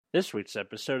This week's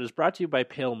episode is brought to you by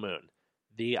Pale Moon,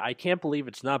 the I can't believe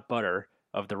it's not butter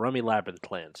of the Rummy Labyrinth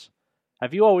clans.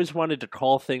 Have you always wanted to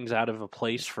call things out of a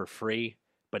place for free,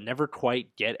 but never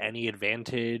quite get any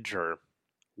advantage or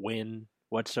win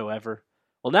whatsoever?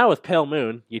 Well, now with Pale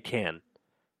Moon, you can.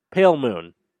 Pale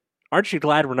Moon. Aren't you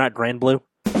glad we're not Grand Blue?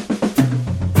 Hey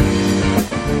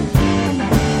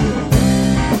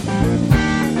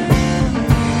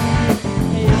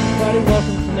everybody,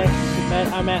 welcome to Nexus of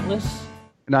Matt. I'm Atlas.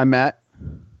 And I'm Matt.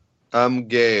 I'm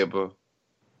Gabe.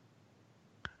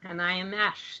 And I am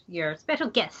Ash, your special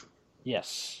guest.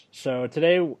 Yes. So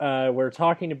today we're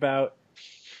talking about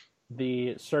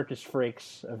the Circus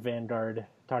Freaks of Vanguard,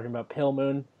 talking about Pale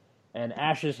Moon. And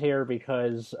Ash is here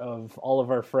because of all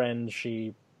of our friends.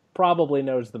 She probably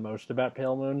knows the most about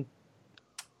Pale Moon.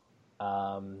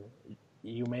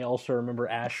 You may also remember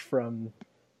Ash from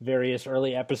various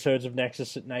early episodes of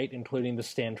Nexus at Night, including the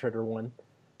Stan Trigger one.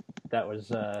 That was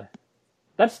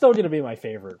that's still going to be my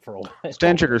favorite for a while.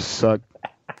 Stan Triggers suck.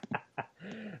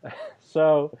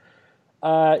 So,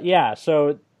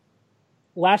 so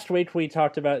last week we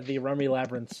talked about the Rummy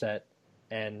Labyrinth set,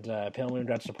 and Pale Moon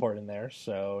got support in there,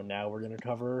 so now we're going to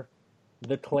cover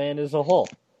the clan as a whole.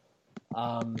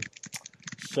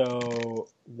 So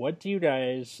what do you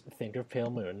guys think of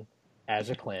Pale Moon as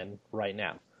a clan right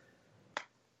now?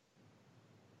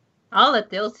 I'll let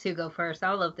those two go first.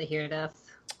 I'd love to hear this.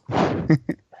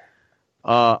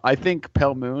 I think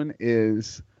Pale Moon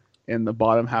is in the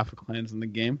bottom half of clans in the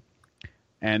game.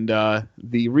 And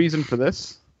the reason for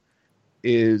this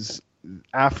is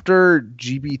after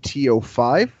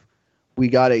GBT05, we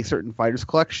got a certain fighters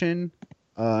collection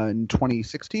in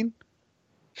 2016,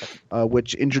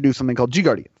 which introduced something called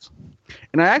G-Guardians.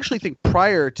 And I actually think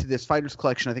prior to this fighters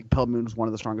collection, I think Pale Moon was one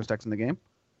of the strongest decks in the game.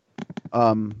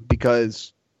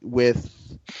 Because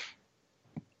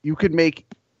you could make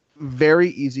very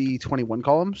easy 21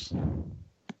 columns.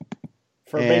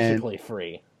 For basically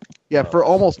free. Yeah, for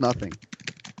almost nothing.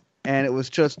 And it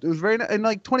was very, and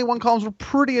like 21 columns were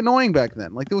pretty annoying back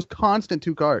then. Like there was constant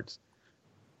 2 cards.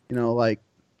 You know, like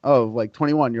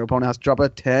 21, your opponent has to drop a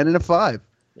 10 and a 5.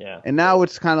 Yeah. And now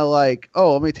it's kind of like,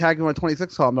 let me attack him on a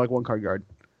 26 column, like 1 card guard.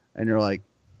 And you're like,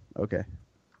 okay.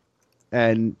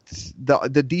 And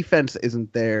the defense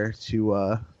isn't there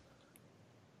to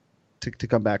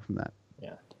come back from that.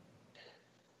 Yeah.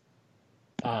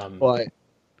 But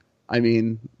I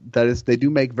mean, they do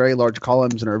make very large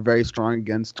columns and are very strong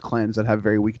against clans that have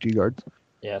very weak G guards.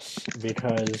 Yes,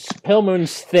 because Pale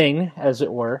Moon's thing, as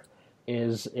it were,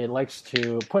 is it likes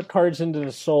to put cards into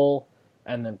the soul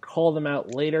and then call them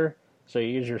out later. So you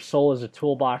use your soul as a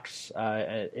toolbox.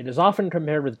 It is often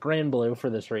compared with Grand Blue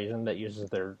for this reason, that uses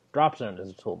their drop zone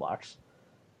as a toolbox.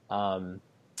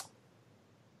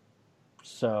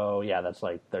 So yeah, that's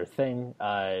like their thing.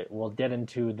 We'll get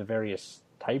into the various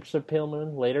types of Pale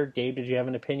Moon later. Gabe, did you have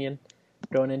an opinion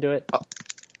going into it?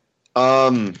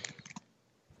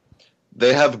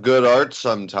 They have good art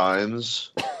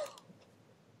sometimes.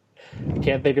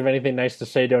 Can't think of anything nice to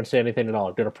say, don't say anything at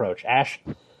all. Good approach. Ash?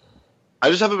 I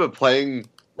just haven't been playing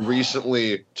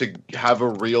recently to have a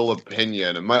real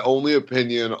opinion. And my only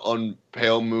opinion on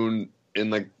Pale Moon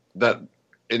in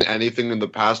anything in the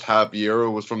past half year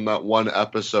was from that one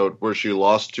episode where she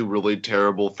lost to really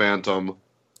terrible Phantom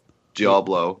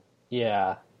Diablo.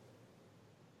 Yeah.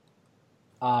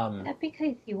 That's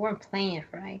because you weren't playing it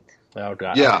right. Oh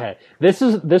god. Yeah. Okay.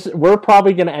 This we're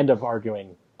probably going to end up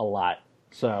arguing a lot.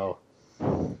 So,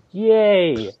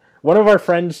 yay. One of our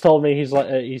friends told me he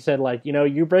said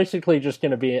you're basically just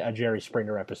going to be a Jerry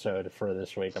Springer episode for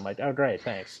this week. I'm like, "Oh great,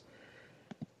 thanks."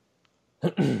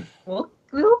 We'll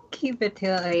keep it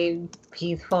to a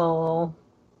peaceful,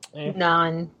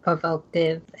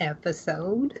 non-provocative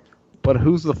episode. But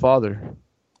who's the father?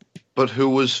 But who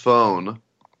was phone?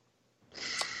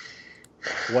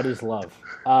 What is love?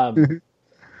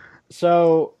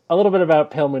 So, a little bit about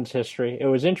Pale Moon's history. It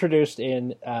was introduced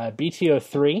in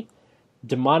BTO3,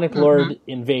 Demonic Lord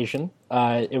Invasion.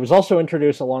 It was also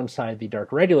introduced alongside the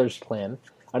Dark Regulars clan,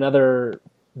 another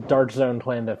Dark Zone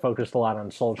clan that focused a lot on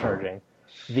soul charging.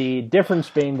 The difference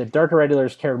being that Dark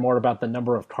Regulars cared more about the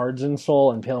number of cards in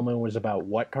soul, and Pale Moon was about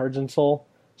what cards in soul.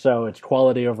 So it's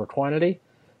quality over quantity.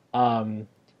 A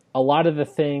lot of the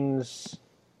things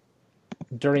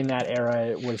during that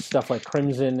era was stuff like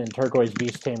Crimson and Turquoise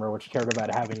Beast Tamer, which cared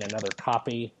about having another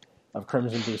copy of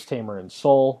Crimson Beast Tamer in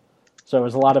Soul. So it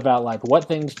was a lot about what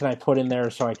things can I put in there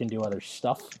so I can do other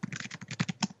stuff.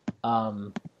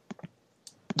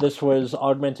 This was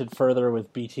augmented further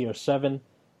with BTO7,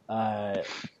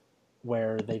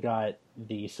 where they got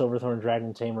the Silverthorn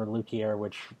Dragon Tamer Lukier,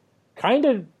 which kind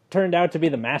of turned out to be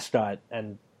the mascot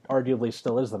and arguably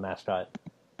still is the mascot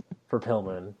for Pale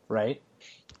Moon, right?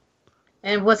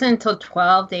 And it wasn't until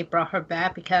 12 they brought her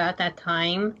back because at that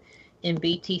time in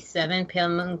BT7, Pale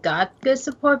Moon got good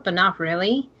support, but not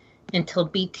really until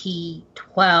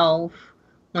BT12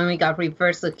 when we got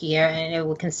Reverse Lugia and it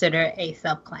was considered a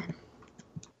sub-clan.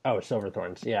 Oh,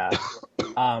 Silverthorns, yeah.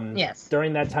 Yes.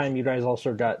 During that time, you guys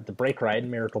also got the Break Ride,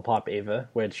 Miracle Pop Ava,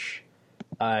 which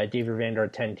gave your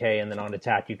Vanguard 10k, and then on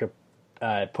attack you could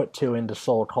put 2 into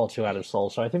Soul, call 2 out of Soul.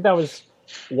 So I think that was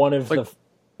one of the...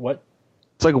 What?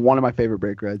 It's like one of my favorite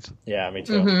break rides. Yeah, me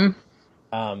too.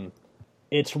 Mm-hmm.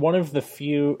 It's one of the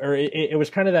few... Or it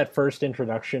was kind of that first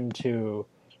introduction to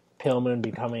Pale Moon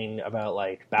becoming about,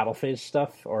 like, battle phase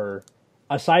stuff, or...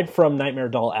 Aside from Nightmare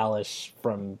Doll Alice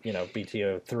from,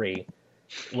 BTO 3,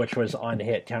 which was on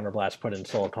hit, Counterblast, put in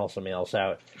Soul, call somebody else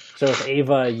out. So with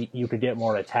Ava, you could get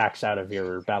more attacks out of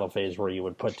your battle phase where you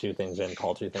would put 2 things in,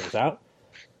 call 2 things out.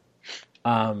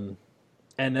 And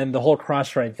then the whole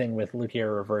cross-ride thing with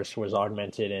Lucaire Reverse was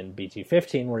augmented in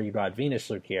BT15, where you got Venus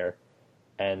Lucaire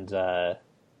and,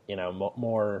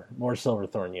 more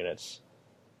Silverthorn units.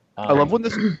 I love when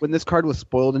this card was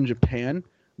spoiled in Japan.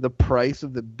 The price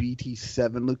of the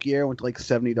BT7 Lucaire went to like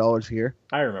 $70 here.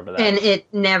 I remember that. And it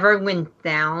never went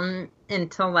down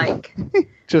until like...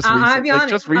 just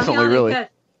recently, really.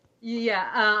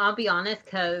 I'll be honest,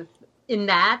 because in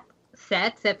that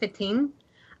set 15,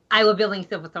 I was building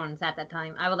Silverthorns at that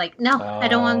time. I was like, no, I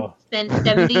don't want to spend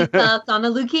 $70 on a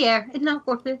Lucaire. It's not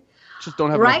worth it. Just don't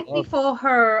have right before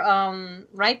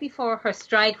her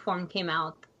Stride form came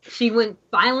out. She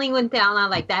finally went down. I'm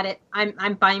like,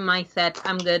 I'm buying my set.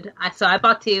 I'm good. So I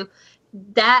bought 2.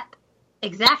 That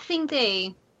exact same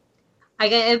day, I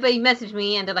got everybody messaged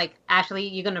me and they're like, Ashley,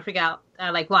 you're gonna freak out.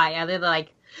 Like, why? And they're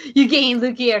like, you gained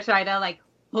Lucaire Stride. I'm like,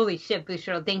 holy shit,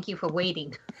 Bushro, thank you for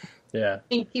waiting. Yeah.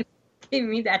 Thank you for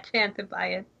giving me that chance to buy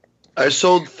it. I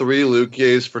sold 3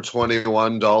 Lucaires for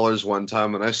 $21 one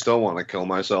time, and I still want to kill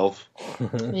myself.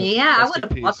 Yeah, I would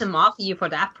have bought them off you for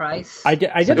that price. I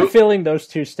get the feeling those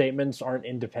 2 statements aren't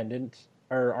independent,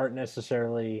 or aren't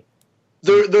necessarily...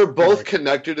 They're both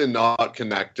connected and not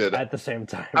connected. At the same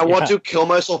time. I want to kill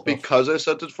myself because I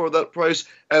sent it for that price,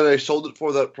 and I sold it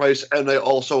for that price, and I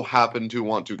also happen to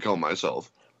want to kill myself.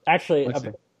 Actually,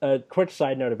 a quick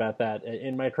side note about that.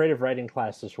 In my creative writing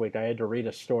class this week, I had to read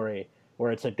a story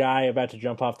where it's a guy about to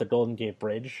jump off the Golden Gate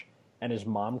Bridge, and his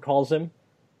mom calls him,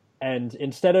 and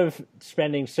instead of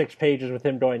spending 6 pages with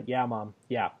him going, yeah, Mom,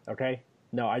 yeah, okay,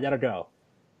 no, I gotta go,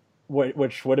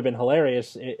 which would have been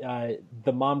hilarious,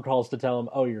 the mom calls to tell him,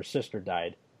 oh, your sister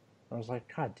died. I was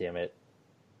like, God damn it.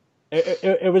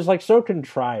 It was, like, so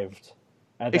contrived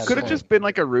at that It could have point. just been,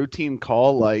 like, a routine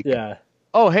call, like... Yeah.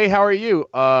 Oh, hey, how are you?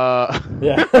 Yeah.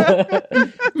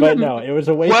 But no, it was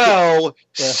a waste. Well,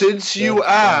 since you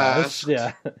asked.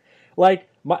 Yeah. Like,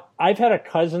 I've had a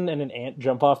cousin and an aunt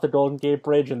jump off the Golden Gate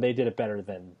Bridge, and they did it better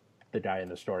than the guy in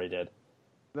the story did.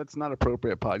 That's not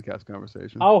appropriate podcast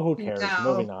conversation. Oh, who cares? No.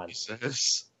 Moving on.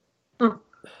 Jesus. Anyway.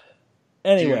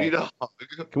 Do you need a hug?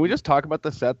 Can we just talk about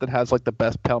the set that has, like, the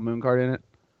best Pale Moon card in it?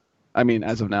 I mean,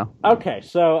 as of now. Okay,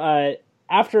 so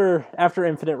after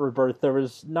Infinite Rebirth, there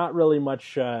was not really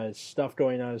much stuff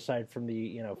going on aside from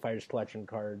the Fighters Collection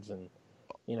cards and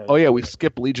Oh yeah, we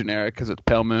skip Legionnaire because it's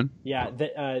Pale Moon. Yeah,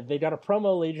 they got a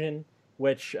promo Legion,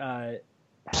 which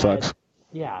sucks.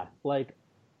 Yeah, like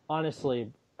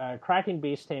honestly, Kraken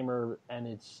Beast Tamer and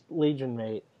its Legion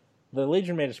mate, the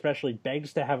Legion mate especially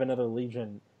begs to have another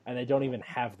Legion, and they don't even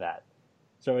have that.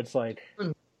 So it's like,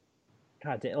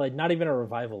 God damn, like not even a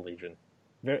revival Legion.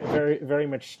 Very, very, very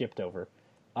much skipped over.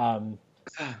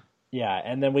 Yeah,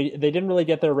 and then they didn't really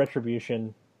get their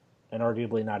Retribution, and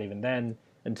arguably not even then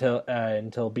until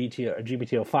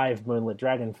GBTO 5 Moonlit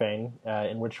Dragonfang,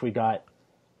 in which we got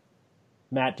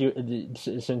Matt.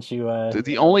 Since you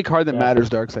the only card that matters,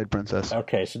 Darkside Princess.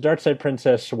 Okay, so Darkside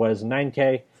Princess was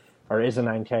 9K, or is a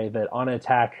 9K that on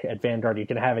attack at Vanguard you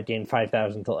can have it gain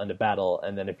 5,000 until end of battle,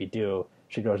 and then if you do,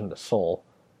 she goes into Soul.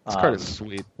 This card is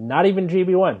sweet. Not even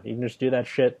GB1. You can just do that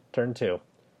shit turn 2.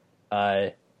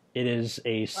 It is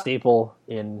a staple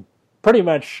in pretty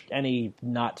much any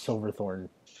not Silverthorn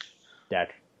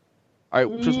deck. All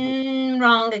right, just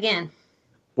wrong again.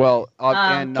 Well,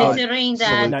 and considering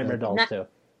that Nightmare Dolls too.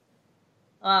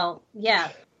 Well, yeah.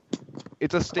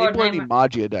 It's a staple in the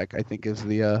Magia deck, I think, is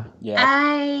the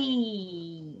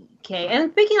Okay,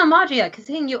 and speaking of Magia,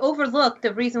 considering you overlooked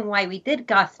the reason why we did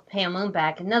got Pale Moon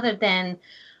back, another than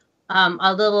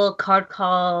a little card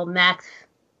called Max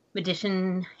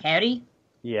Magician Harry.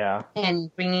 Yeah. And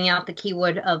bringing out the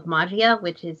keyword of Magia,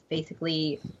 which is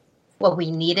basically what we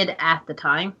needed at the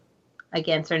time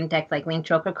against certain decks like Link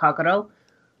Joker, Kagero,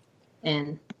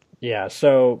 and Yeah,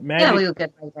 so Yeah, we were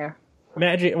good right there.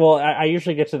 Magic. Well, I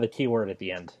usually get to the keyword at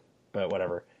the end, but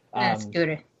whatever. That's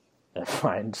good. That's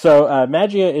fine. So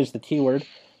Magia is the keyword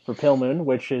for Pale Moon,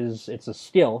 it's a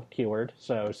skill keyword.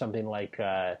 So something like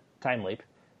Time Leap,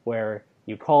 where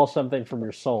you call something from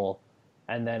your soul,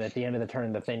 and then at the end of the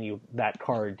turn, that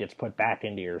card gets put back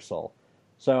into your soul.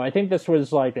 So I think this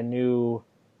was like a new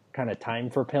kind of time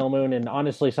for Pale Moon, and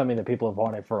honestly something that people have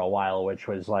wanted for a while, which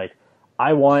was like,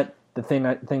 I want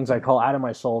the things I call out of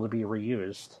my soul to be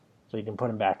reused, so you can put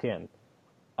them back in.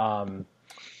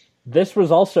 This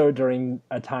was also during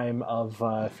a time of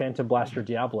Phantom Blaster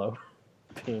Diablo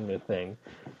being a thing,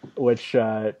 which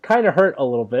kind of hurt a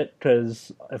little bit,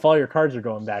 because if all your cards are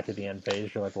going back to the end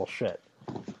phase, you're like, well, shit.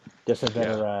 Guess I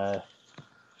better,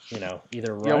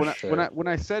 either rush when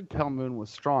I said Pale Moon was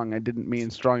strong, I didn't mean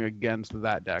strong against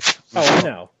that deck. Oh, I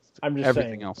know. I'm just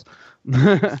everything saying, else.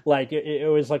 like it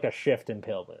was like a shift in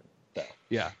Pale Moon. So.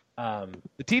 Yeah. The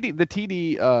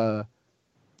TD.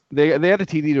 They had a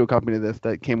TD to accompany this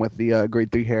that came with the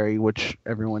Grade 3 Harry, which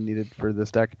everyone needed for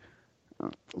this deck.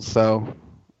 So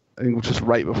I think it was just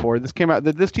right before this came out.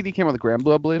 This TD came out with Grand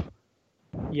Blue, I believe.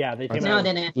 Yeah, they came No, out.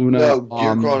 it didn't. No,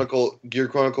 Gear Chronicle Part Gear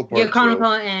 2.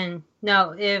 Chronicle and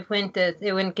no, it went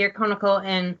Gear Chronicle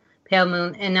and Pale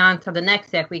Moon, and on to the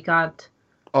next deck we got.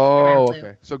 Oh, Grand Blue.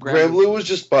 okay. So Grand Blue was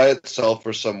just by itself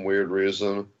for some weird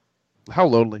reason. How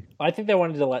lonely. I think they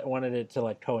wanted it to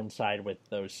like coincide with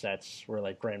those sets where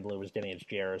like Grand Blue was getting its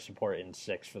Giera support in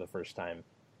 6 for the first time.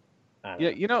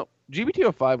 Yeah,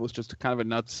 GBT05 was just kind of a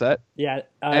nuts set. Yeah,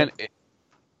 and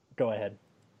go ahead.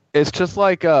 It's just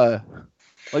like there's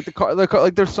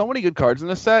so many good cards in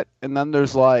this set, and then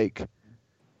there's like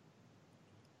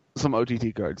some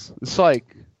OTT cards. It's like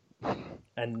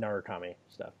and Narukami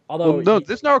stuff. Although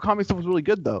this Narukami stuff was really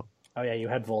good though. Oh yeah, you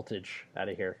had Voltage out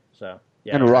of here, so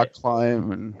yeah, and Rock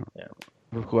Climb and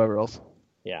whoever else.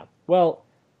 Yeah, well,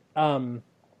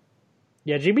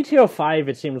 yeah, GBT05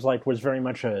 it seems like was very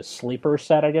much a sleeper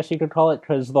set, I guess you could call it,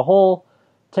 because the whole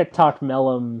TikTok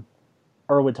Mellum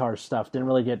Erwitar stuff didn't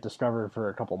really get discovered for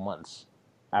a couple months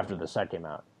after the set came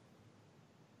out.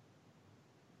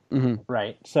 Mm-hmm.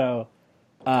 Right. So,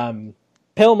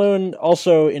 Pale Moon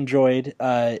also enjoyed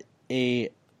at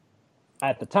the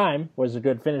time was a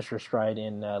good finisher stride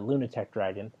in Lunatech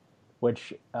Dragon,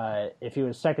 which if he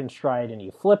was second stride and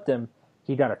you flipped him,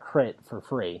 he got a crit for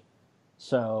free.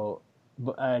 So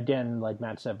again, like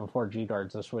Matt said before, G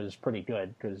guards, this was pretty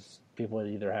good because people would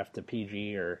either have to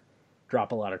PG or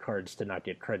drop a lot of cards to not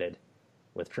get critted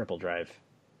with triple drive.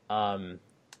 It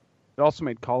also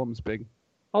made columns big.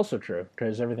 Also true,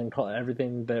 because everything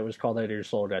that was called out of your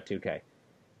soul got 2K.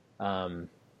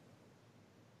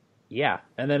 Yeah,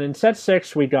 and then in set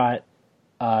 6 we got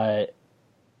a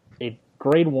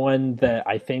grade 1 that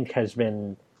I think has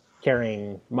been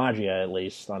carrying Magia at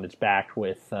least on its back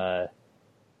with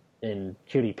in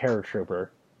Cutie Paratrooper.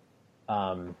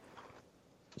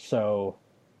 So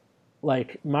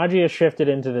like Magia shifted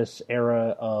into this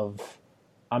era of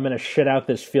I'm gonna shit out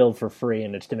this field for free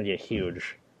and it's gonna get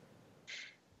huge.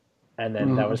 And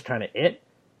then that was kind of it.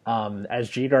 As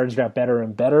G-Guards got better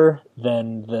and better,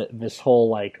 then this whole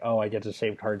like, oh, I get to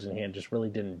save cards in hand just really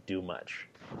didn't do much.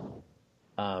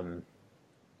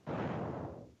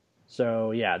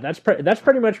 So yeah, that's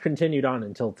pretty much continued on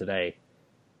until today,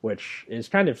 which is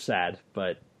kind of sad,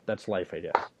 but that's life, I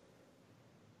guess.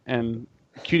 And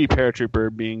Cutie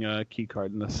Paratrooper being a key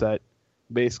card in the set.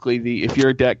 Basically, if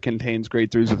your deck contains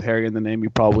grade 3s with Harry in the name, you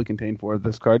probably contain 4 of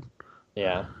this card.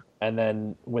 Yeah. And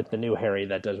then with the new Harry,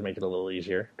 that does make it a little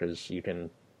easier because you can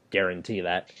guarantee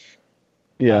that.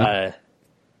 Yeah.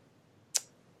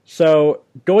 So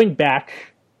going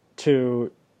back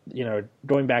through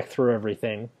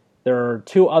everything, there are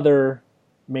 2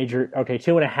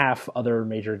 and a half other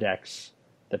major decks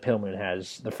that Pale Moon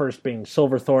has. The first being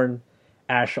Silverthorn.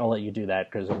 Ash, I'll let you do that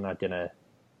because I'm not going to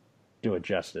do it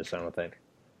justice, I don't think.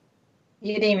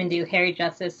 You didn't even do Harry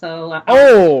justice, so...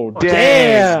 Oh,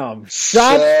 damn!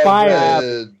 Shots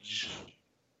fired!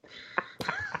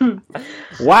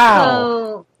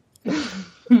 Wow! Back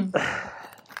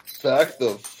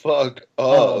the fuck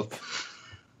up.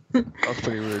 That was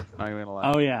pretty rude. Not even gonna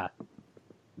lie. Oh, yeah.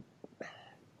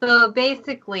 So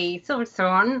basically,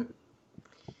 Silverthorn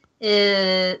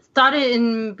started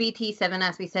in BT7,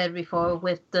 as we said before,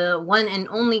 with the one and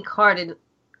only card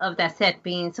of that set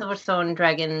being Silverstone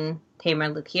Dragon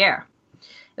Tamer Lukier.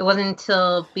 It wasn't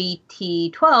until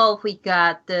BT12 we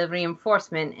got the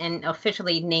reinforcement and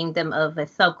officially named them of a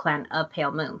subclan of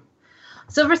Pale Moon.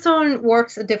 Silverstone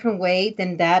works a different way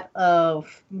than that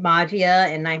of Magia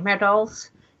and Nightmare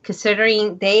Dolls,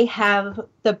 considering they have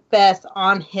the best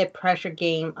on-hit pressure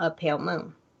game of Pale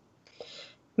Moon.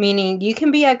 Meaning you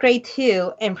can be at grade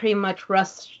 2 and pretty much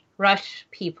rush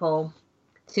people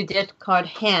to discard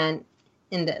hand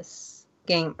in this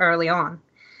game early on,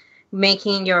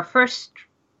 making your first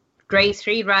grade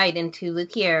 3 ride into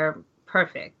Lukier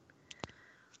perfect.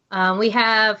 We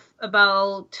have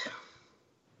about,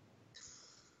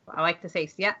 I like to say,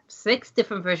 6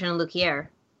 different versions of Lukier.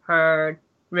 Her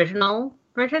original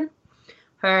version,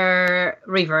 her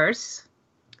reverse,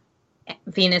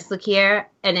 Venus Lukier,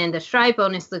 and then the Stride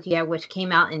bonus Lukier, which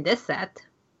came out in this set.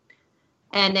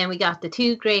 And then we got the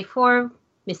 2 grade 4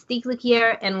 Mystique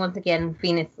Lukier, and once again,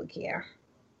 Venus Lukier.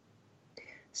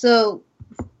 So,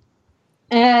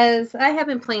 as I have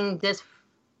been playing this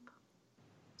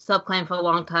subclan for a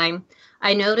long time,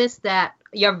 I noticed that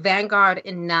your Vanguard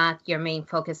is not your main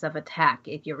focus of attack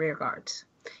if you're rear guards.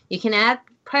 You can add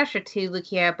pressure to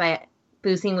Lukier by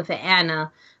boosting with an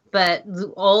Anna, but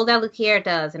all that Lukier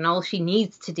does and all she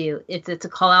needs to do is to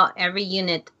call out every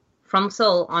unit from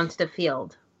Sol onto the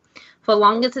field. For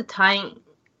longest of time,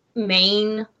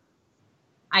 main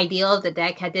ideal of the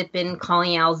deck had it been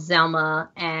calling out Zelma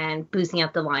and boosting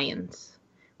up the Lions,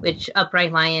 which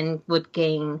Upright Lion would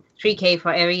gain 3k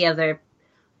for every other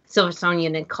Silverstone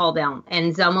unit called down,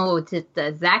 and Zelma would do the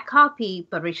exact copy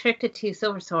but restricted to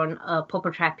Silverstone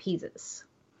Purple Trapezes.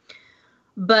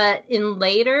 But in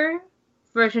later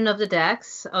version of the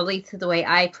decks, at least the way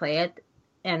I play it,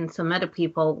 and some other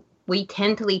people, we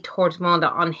tend to lead towards more of the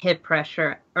on-hit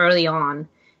pressure early on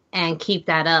and keep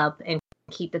that up and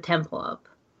keep the tempo up.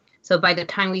 So by the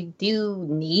time we do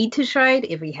need to stride,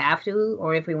 if we have to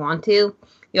or if we want to,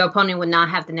 your opponent would not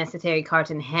have the necessary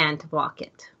cards in hand to block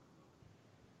it.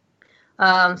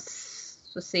 Let's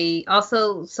see.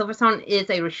 Also, Silverstone is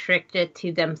a restricted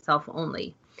to themselves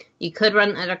only. You could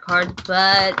run other cards,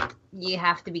 but you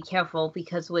have to be careful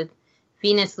because with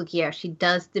Venus Lukier, she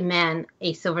does demand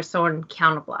a Silverstone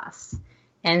counterblast.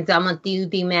 And Zelma do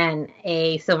demand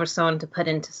a Silverstone to put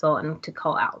into Sol and to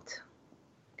call out.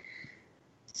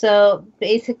 So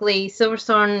basically,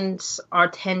 Silverstones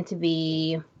tend to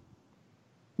be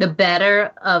the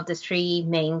better of the 3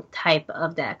 main type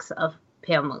of decks of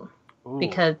Pale Moon. Ooh.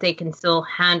 Because they can still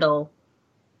handle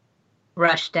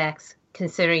rush decks,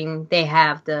 considering they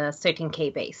have the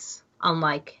 13k base,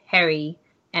 unlike Harry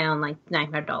and unlike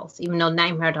Nightmare Dolls. Even though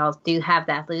Nightmare Dolls do have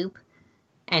that loop,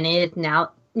 and it is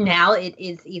now it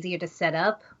is easier to set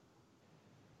up,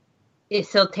 it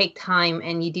still takes time,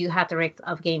 and you do have the risk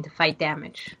of getting to fight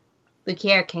damage.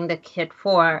 Lukier can hit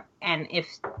 4, and if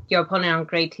your opponent on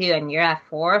grade 2 and you're at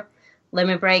 4,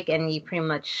 limit break, and you pretty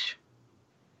much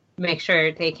make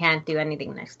sure they can't do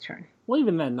anything next turn. Well,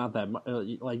 even then, not that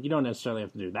like you don't necessarily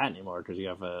have to do that anymore because you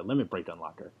have a limit break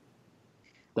unlocker.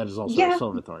 That is also a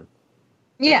Silverthorn.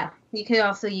 Yeah, you could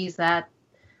also use that,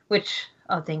 which,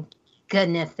 oh, thank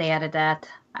goodness they added that.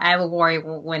 I was worried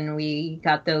when we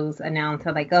got those announced.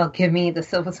 I'm like, oh, give me the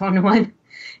Silverthorn one.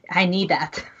 I need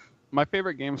that. My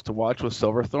favorite games to watch with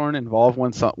Silverthorn involve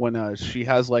when she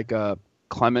has like a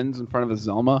Clemens in front of a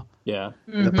Zelma. Yeah.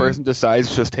 And the person decides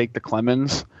to just take the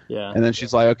Clemens. Yeah. And then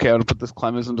she's like, okay, I'm going to put this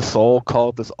Clemens into Sol, call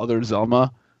out this other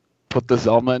Zelma, put the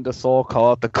Zelma into Sol,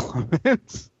 call out the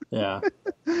Clemens. Yeah.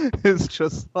 It's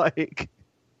just like,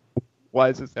 why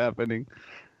is this happening?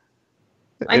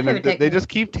 And they just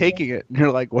keep taking it. And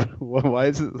you're like, why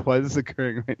is this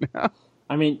occurring right now?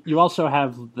 I mean, you also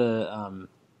have the,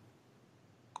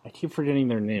 I keep forgetting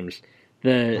their names.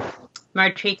 The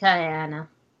Martrita and Anna.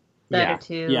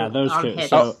 Yeah, those two.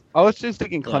 So, I was just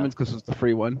thinking Clemens because it's the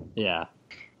free one. Yeah.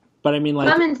 But I mean, like,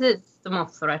 Clemens is the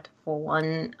most threatful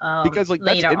one. Because like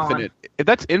that's infinite. On. If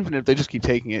that's infinite, they just keep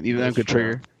taking it. Even them could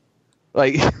trigger.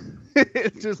 Like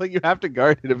it's just like you have to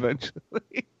guard it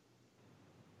eventually.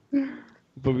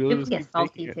 But people just get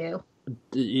salty too.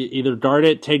 Either guard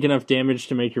it, take enough damage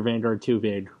to make your Vanguard too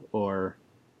big, or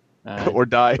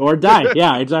die. Or die.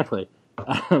 Yeah, exactly.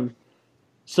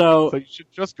 So you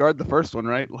should just guard the first one,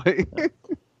 right? Like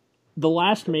the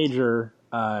last major,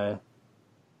 Pale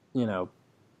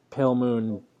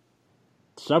Moon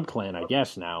subclan, I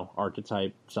guess now,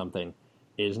 archetype something,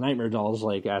 is Nightmare Dolls,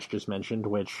 like Ash just mentioned,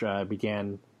 which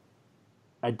began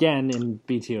again in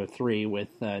BTO 3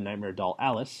 with Nightmare Doll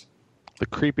Alice. The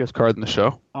creepiest card in the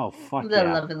show. Oh, fuck the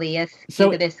loveliest,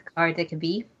 cutest card it could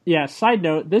be. Yeah, side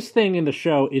note, this thing in the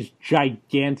show is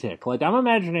gigantic. Like, I'm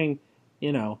imagining,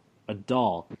 a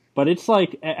doll. But it's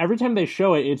like, every time they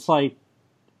show it, it's like,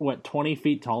 20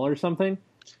 feet tall or something?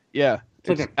 Yeah.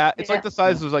 It's like the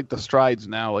size of like the Strides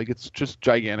now. Like, it's just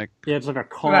gigantic. Yeah, it's like a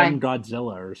Kong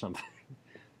Godzilla or something.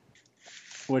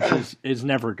 Which is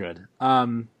never good.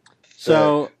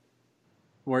 So,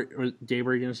 Gabe,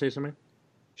 were you going to say something?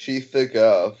 She thick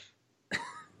off.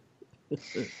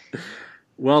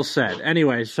 Well said.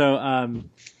 Anyway, so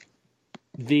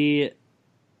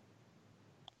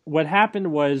what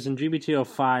happened was in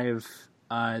GBT05,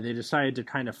 they decided to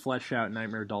kind of flesh out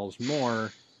Nightmare Dolls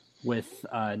more with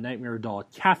Nightmare Doll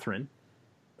Catherine,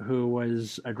 who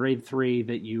was a grade 3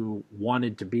 that you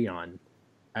wanted to be on.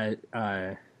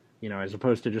 As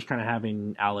opposed to just kind of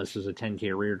having Alice as a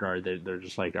 10k rear guard, they're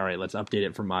just like, all right, let's update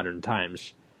it for modern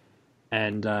times.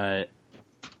 And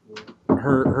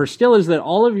her skill is that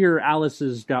all of your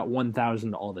Alices got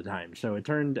 1,000 all the time. So it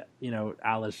turned,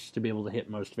 Alice to be able to hit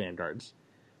most vanguards.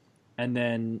 And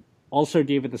then also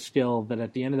gave it the skill that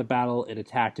at the end of the battle, it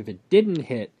attacked. If it didn't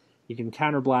hit, you can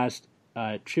counterblast,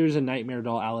 choose a Nightmare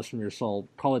Doll Alice from your soul,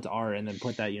 call it to R, and then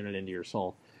put that unit into your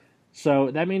soul.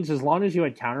 So that means as long as you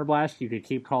had counterblast, you could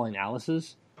keep calling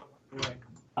Alice's,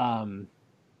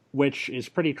 which is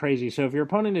pretty crazy. So if your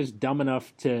opponent is dumb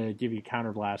enough to give you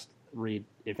counterblast,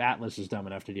 if Atlas is dumb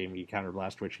enough to give you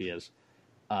counterblast, which he is,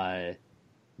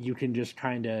 you can just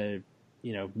kind of,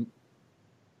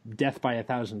 death by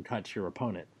 1,000 cuts your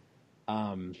opponent.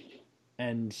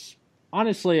 And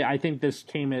honestly, I think this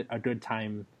came at a good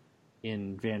time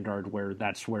in Vanguard, where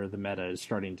that's where the meta is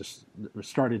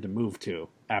started to move to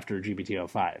after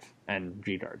GBT05 and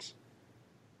G-Guards.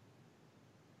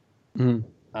 And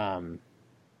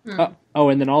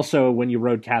then also when you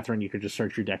rode Catherine, you could just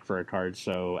search your deck for a card,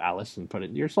 so Alice, and put it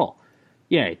into your soul.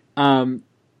 Yay.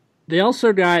 They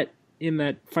also got, in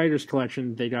that Fighters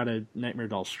collection, they got a Nightmare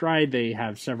Doll Stride. They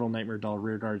have several Nightmare Doll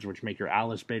rear guards, which make your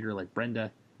Alice bigger, like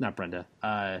not Brenda.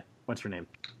 What's her name?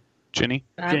 Ginny.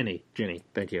 Ginny.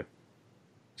 Thank you.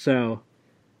 So,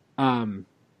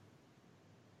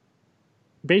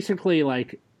 basically,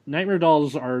 like, Nightmare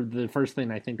Dolls are the first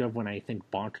thing I think of when I think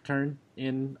Bonk turn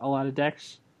in a lot of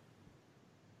decks.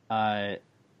 And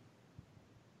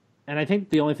I think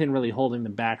the only thing really holding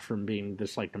them back from being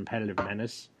this, like, competitive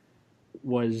menace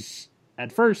was,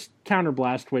 at first,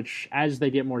 Counterblast, which, as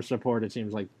they get more support, it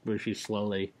seems like Bushi's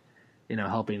slowly,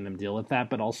 helping them deal with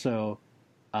that, but also,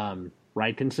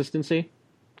 ride consistency.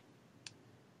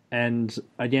 And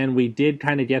again, we did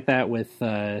kind of get that with,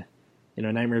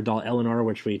 Nightmare Doll Eleanor,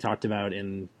 which we talked about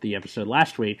in the episode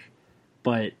last week.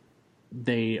 But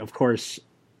they, of course,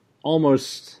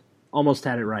 almost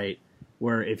had it right,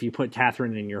 where if you put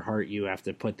Catherine in your heart, you have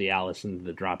to put the Alice into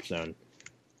the drop zone,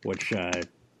 which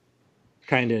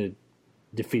kind of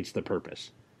defeats the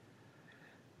purpose.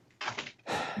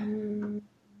 Here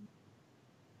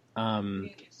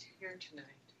tonight.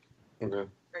 Okay.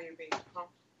 Are you being home?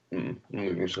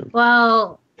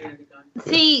 Well,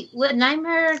 see, with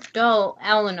Nightmare Doll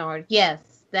Eleanor, yes,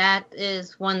 that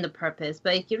is the purpose.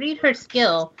 But if you read her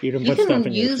skill, you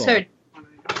can use her.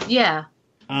 Yeah.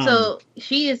 So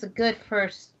she is a good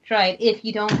first stride if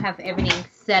you don't have everything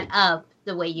set up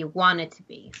the way you want it to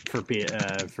be. For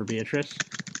Beatrice?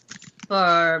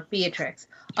 For Beatrix.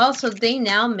 Also, they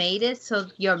now made it so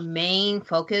your main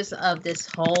focus of this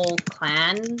whole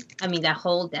clan, that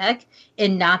whole deck,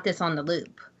 and not this on the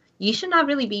loop. You should not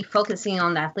really be focusing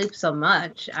on that loop so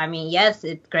much. Yes,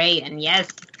 it's great, and yes,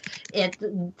 it's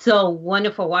so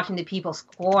wonderful watching the people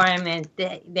squirm, and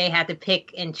they had to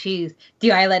pick and choose. Do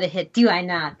I let it hit? Do I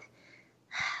not?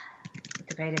 It's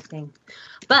the greatest thing.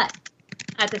 But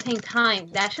at the same time,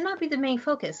 that should not be the main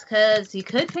focus, because you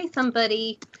could face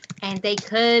somebody, and they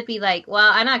could be like,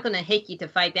 well, I'm not going to hit you to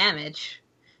fight damage,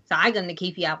 so I'm going to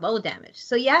keep you at low damage.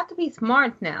 So you have to be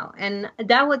smart now, and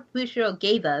that's what Bushiroad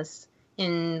gave us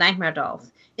in Nightmare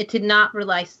Dolls. It did not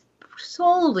rely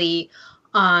solely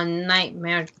on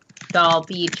Nightmare Doll,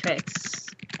 Beatrix,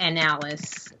 and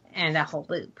Alice, and that whole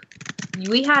loop.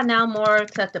 We have now more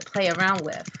stuff to play around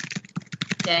with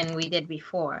than we did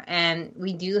before, and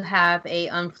we do have a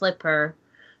unflipper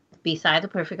beside the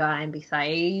Perfect Eye and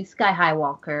beside Sky High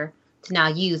Walker to now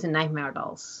use in Nightmare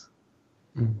Dolls.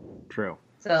 True.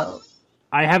 So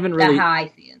I haven't really, that's how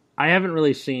I see it. I haven't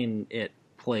really seen it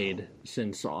played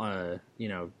since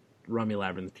Rummy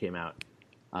Labyrinth came out.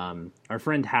 Our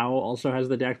friend Hao also has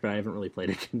the deck, but I haven't really played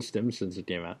against him since it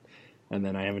came out. And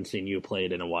then I haven't seen you play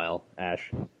it in a while,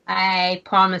 Ash. I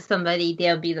promised somebody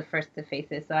they'll be the first to face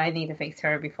it, so I need to face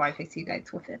her before I face you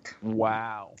guys with it.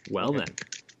 Wow. Well then.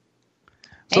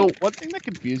 So one thing that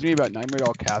confused me about Nightmare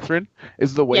Doll Catherine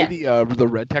is the way the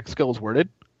red text skill is worded.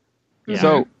 Yeah.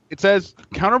 So it says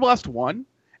Counterblast 1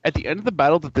 at the end of the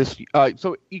battle that this.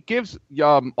 So it gives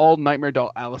all Nightmare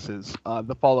Doll Alices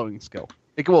the following skill.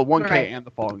 1K Right. and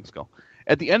the following skill.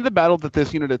 At the end of the battle that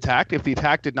this unit attacked, if the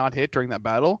attack did not hit during that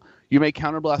battle, you may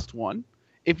Counterblast 1.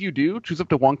 If you do, choose up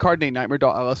to one card named Nightmare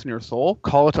Doll Alice in your soul,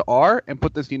 call it to R, and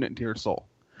put this unit into your soul.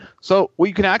 So what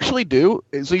you can actually do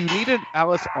is, so you need an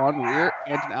Alice on rear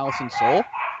and an Alice in soul.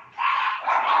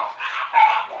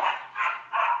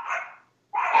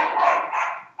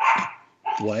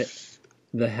 What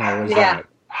the hell is Yeah.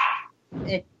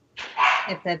 that?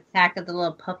 It's the Attack of the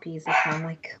Little Puppies. It sounds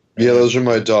like. Yeah, those are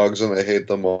my dogs, and I hate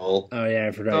them all. Oh yeah,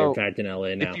 I forgot So, you're back in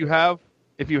LA now.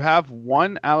 If you have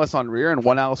one Alice on rear and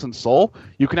one Alice on Soul,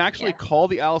 you can actually Yeah. call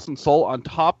the Alice on Soul on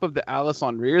top of the Alice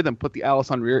on rear, then put the Alice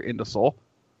on rear into Soul.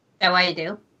 That what you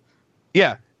do?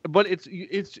 Yeah, but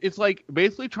it's like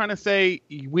basically trying to say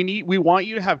we want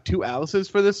you to have two Alices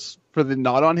for the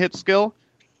not on hit skill,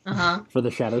 Uh huh. For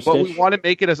the Shadow but we Stitch. want to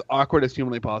make it as awkward as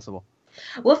humanly possible.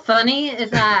 What's funny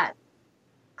is that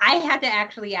I had to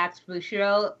actually ask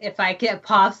Bushiro if I could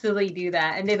possibly do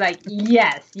that, and they're like,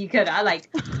 "Yes, you could." I like,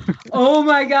 oh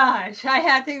my gosh! I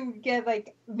had to get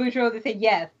like Bushiro to say,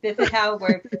 "Yes, this is how it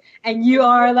works, and you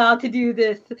are allowed to do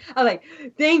this." I'm like,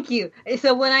 "Thank you." And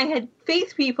so when I had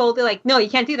faced people, they're like, "No, you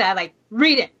can't do that." I'm like,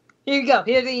 "Read it. Here you go.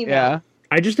 Here's the email." Yeah,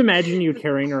 I just imagine you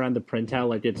carrying around the printout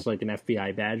like it's like an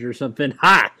FBI badge or something.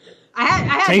 Ha! I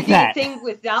had Take to do that. the thing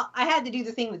with I had to do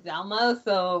the thing with Zelma,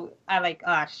 so I like,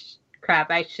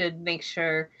 crap, I should make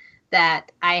sure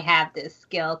that I have this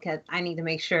skill because I need to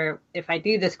make sure if I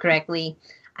do this correctly,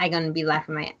 I'm gonna be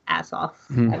laughing my ass off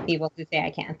at people who say I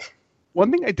can't. one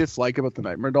thing I dislike about the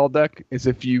Nightmare Doll deck is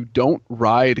if you don't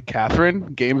ride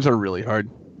Catherine, games are really hard.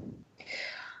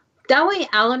 That way,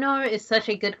 Eleanor is such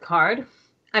a good card.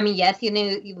 I mean, yes,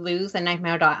 you lose a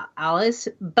Nightmare Doll Alice,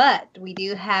 but we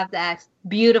do have that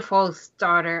beautiful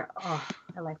starter. Oh,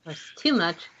 I like her too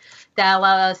much. That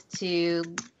allows us to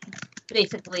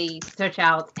basically search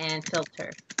out and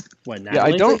filter. What? Yeah,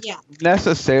 I Natalie? don't Yeah.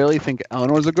 necessarily think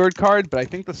Eleanor's a good card, but I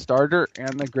think the starter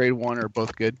and the grade 1 are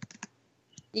both good.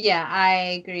 Yeah, I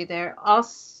agree there.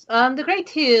 Also, the grade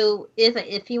 2 is an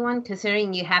iffy one,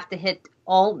 considering you have to hit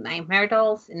all Nightmare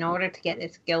Dolls in order to get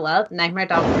its skill up. Nightmare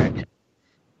Doll Virgin.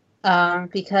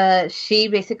 Because she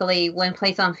basically, when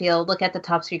placed on field, look at the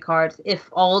top 3 cards. If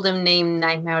all of them name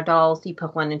Nightmare Dolls, you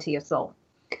put one into your soul.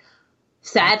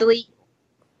 Sadly,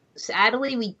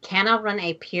 we cannot run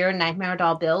a pure Nightmare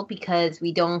Doll build because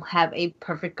we don't have a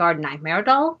perfect guard Nightmare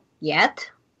Doll yet.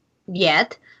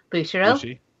 Bushiro,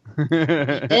 Bushy.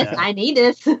 I need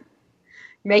this.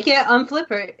 Make it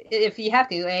unflipper if you have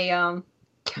to. A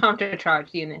counter charge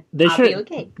unit. They I'll be should.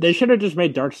 okay. They should have just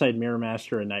made Darkside Mirror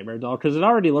Master a Nightmare Doll because it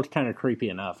already looks kind of creepy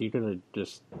enough. You could have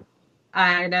just.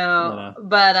 I know,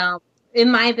 but in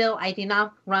my build, I do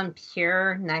not run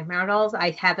pure Nightmare Dolls.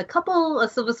 I have a couple of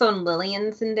Silverstone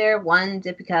Lillians in there. One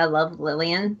just because I love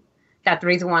Lillian. That's the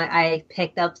reason why I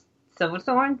picked up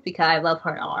Silverthorn, because I love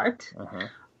her art. Uh-huh.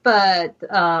 But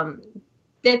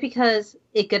that's because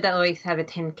it could always have a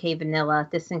 10k vanilla,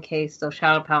 just in case those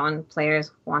Shadow Paladin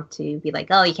players want to be like,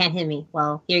 oh, you can't hit me.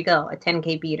 Well, here you go, a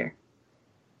 10k beater.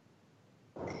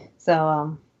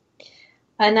 So,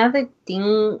 another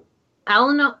thing, I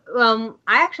don't know,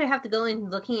 I actually have to go in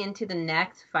looking into the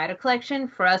next fighter collection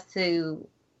for us to,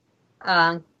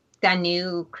 that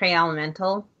new Cray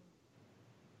Elemental,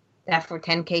 that for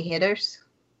 10k hitters.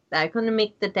 That's going to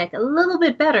make the deck a little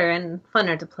bit better and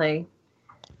funner to play.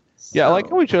 Yeah, I like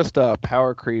So- how we just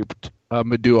power creeped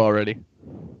Madhu already.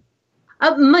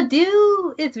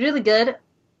 Madhu is really good,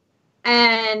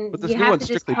 and But this you new have one's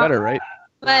to just strictly better, right?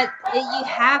 But you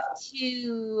have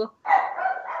to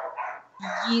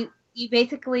you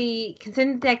basically,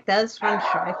 considering the deck does run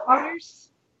Trifodders,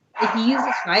 if you use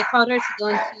the Trifodders to go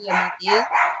into a Madhu,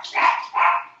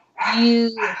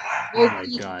 you hope my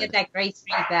you can God. get that Gray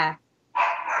 3 back.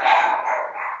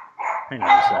 Hang on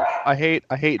a sec.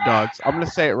 I hate dogs. I'm gonna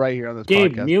say it right here on this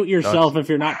Gabe, podcast. mute yourself Dogs. if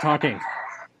you're not talking.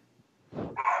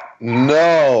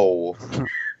 No,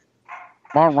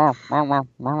 Dogs.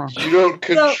 you don't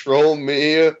control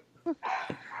me.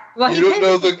 Well, You don't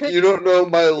know technically could- you don't know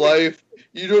my life.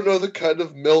 You don't know the kind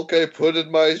of milk I put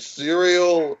in my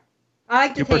cereal. I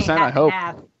like to say 2%, half I and hope.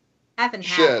 half. Half and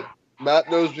Shit, Matt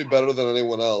knows me better than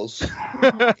anyone else.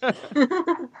 half.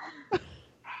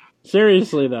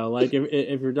 Seriously though, like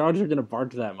if your dogs are gonna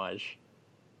bark that much,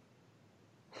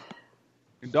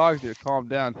 Your dogs need to calm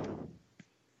down.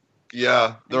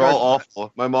 Yeah, they're all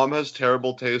awful. My mom has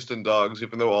terrible taste in dogs,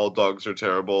 even though all dogs are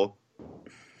terrible.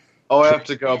 Oh, I have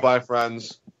to go. Bye,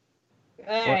 friends.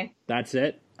 Alright. that's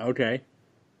it. Okay.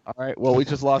 All right. Well, we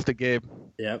just lost a Gabe,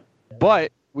 Yep.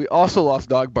 but we also lost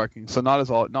dog barking, so not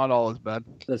all is bad.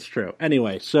 That's true.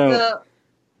 Anyway, so So,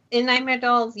 in Nightmare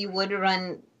Dolls, you would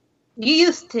run. You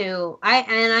used to.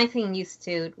 I think used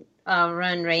to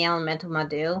run Ray Elemental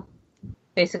Madhu.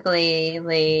 Basically,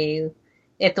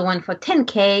 it's the one for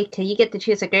 10k, till you get to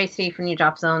choose a grade 3 from your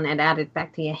drop zone and add it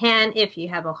back to your hand. If you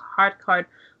have a hard card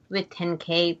with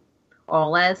 10k or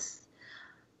less,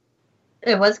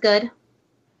 it was good.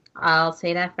 I'll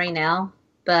say that right now.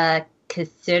 But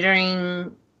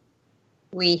considering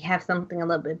we have something a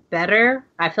little bit better.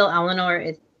 I feel Eleanor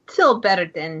is still better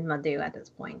than Madhu at this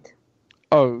point.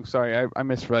 Oh, sorry, I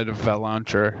misread a Vel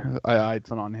Launcher.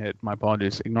 It's an on-hit. My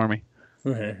apologies. Ignore me.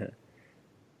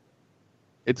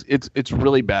 It's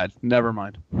really bad. Never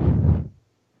mind.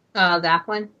 That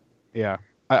one? Yeah.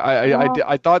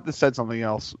 I thought this said something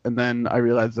else, and then I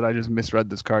realized that I just misread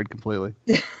this card completely.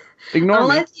 Ignore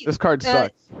me. This card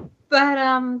sucks. But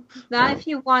not if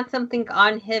you want something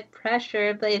on hit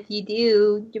pressure, but if you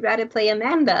do, you rather play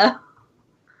Amanda.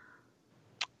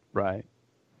 Right.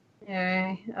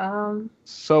 Alright.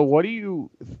 So what do you?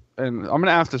 And I'm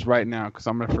gonna ask this right now because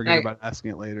I'm gonna forget Okay. about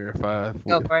asking it later. If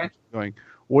Go for it. going.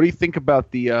 What do you think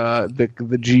about the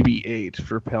GB8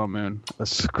 for Pale Moon? A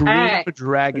Scream Alright.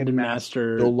 Dragon The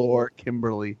Master Master. Dolor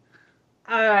Kimberly.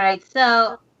 Alright,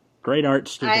 so Great art,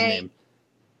 stupid name.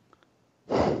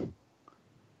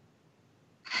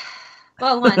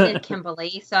 well, one is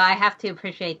Kimberly, so I have to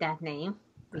appreciate that name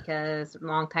because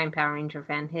longtime Power Ranger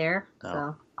fan here. So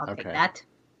Oh, I'll take okay. that.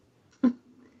 The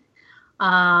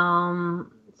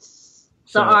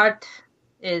So- art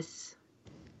is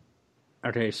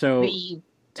Okay, so pretty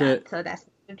to- bad, so that's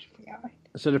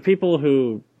so the people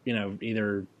who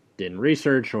either didn't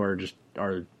research or just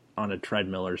are on a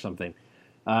treadmill or something,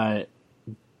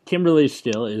 Kimberly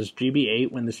Steel is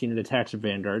GB8. When this unit attacks a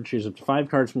Vanguard, choose up to 5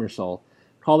 cards from your soul,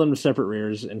 call them to separate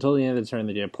rears. Until the end of the turn,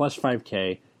 they get plus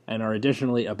 5k and are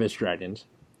additionally Abyss Dragons.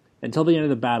 Until the end of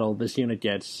the battle, this unit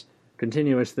gets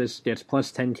continuous. This gets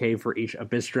plus 10k for each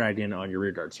Abyss Dragon on your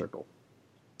rear guard circle.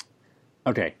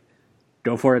 Okay,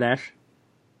 go for it, Ash.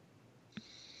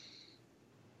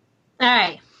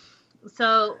 Alright.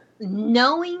 So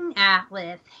knowing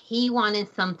Atlas, he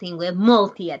wanted something with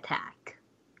multi-attack.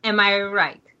 Am I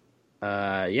right?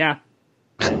 Yeah.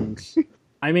 And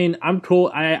I mean, I'm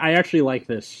cool. I actually like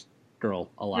this girl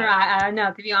a lot. Right,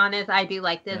 no, to be honest, I do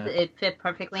like this. Yeah. It fit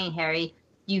perfectly in Harry.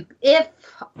 If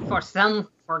for some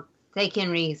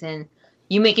forsaken reason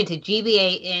you make it to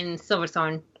GBA in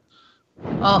Silverstone,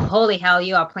 oh holy hell,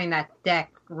 you are playing that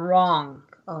deck wrong.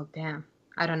 Oh damn,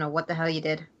 I don't know what the hell you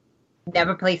did.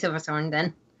 Never play Silverstone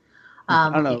then. I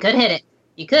don't know. You could hit it.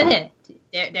 You could hit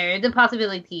it. There is a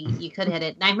possibility you could hit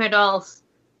it. Nightmare Dolls,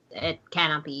 it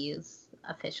cannot be used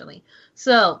officially.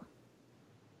 So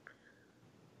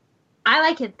I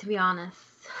like it, to be honest.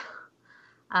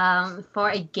 For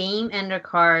a game ender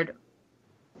card,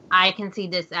 I can see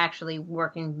this actually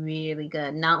working really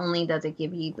good. Not only does it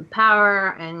give you the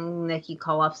power and let you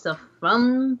call off stuff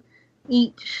from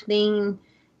each thing,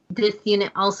 this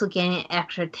unit also getting an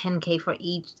extra 10k for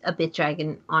each Abyss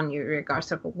Dragon on your rear guard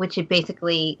circle, which is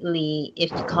basically,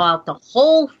 if you call out the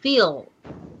whole field,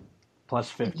 Plus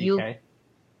 50k.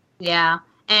 yeah.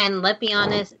 And let's be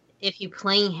honest, if you're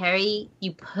playing Harry,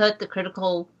 you put the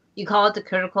critical, you call it the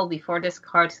critical before this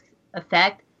card's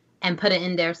effect, and put it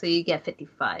in there so you get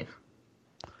 55.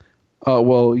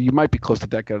 Well, you might be close to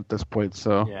deck out at this point,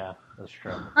 so. Yeah, that's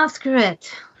true. Oh, screw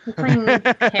it. I'm playing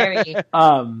Harry.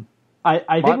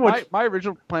 I think My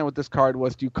original plan with this card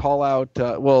was to call out,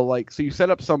 so you set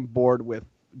up some board with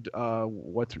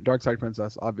what's Darkside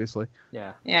Princess, obviously,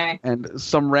 yeah. Yeah. and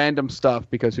some random stuff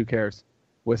because who cares,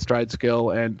 with Stride Skill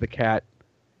and the cat,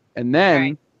 and then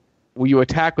Right. when you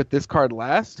attack with this card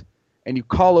last, and you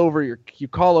call over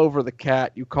the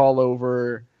cat, you call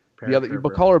over the other, you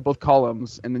call over both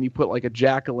columns, and then you put like a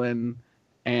Jacqueline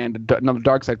and another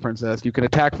Darkside Princess. You can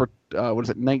attack for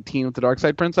 19 with the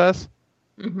Darkside Princess.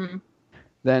 Mm-hmm.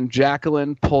 Then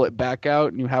Jacqueline, pull it back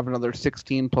out, and you have another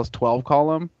 16 plus 12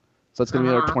 column. So it's going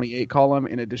to be another 28 column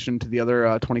in addition to the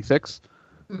other 26.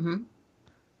 Mm-hmm.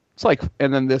 It's like,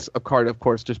 and then this card, of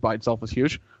course, just by itself is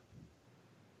huge.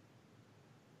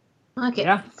 Okay.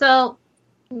 Yeah. So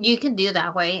you can do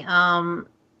that way.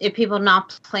 If people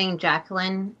not playing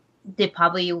Jacqueline, they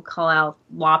probably will call out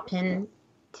Wapin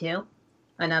too.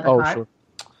 Another Oh, card. sure.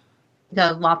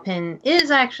 The Wapin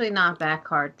is actually not a bad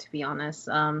card, to be honest.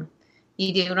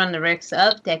 You do run the risk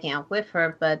of decking out with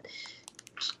her, but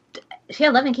she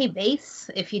 11k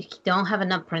base if you don't have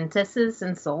enough princesses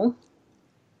in Soul.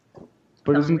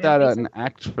 But some isn't that reason. an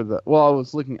act for the? Well, I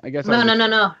was looking. I guess.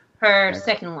 No. Her Okay.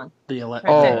 second one. The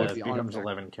Oh, the becomes honor.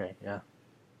 11k. Yeah.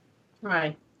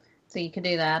 Right. So you could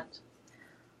do that.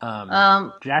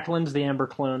 Um, Jacqueline's the Amber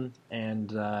clone,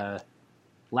 and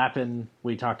Lapin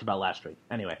we talked about last week.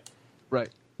 Anyway, Right.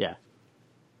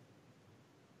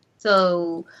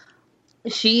 So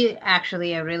she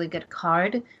actually a really good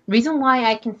card. Reason why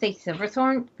I can say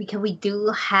Silverthorn, because we do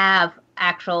have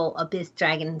actual Abyss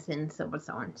Dragons in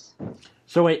Silverthorns.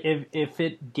 so wait, if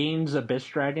it gains Abyss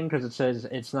Dragon, because it says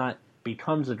it's not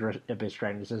becomes Abyss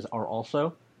Dragon, it says are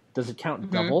also. Does it count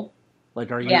Mhm. double?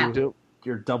 Like, are you? Yeah. Do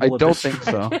your double. I don't Abyss think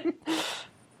so. Dragon?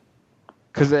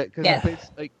 Because Yes.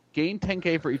 it's like gain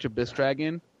 10k for each Abyss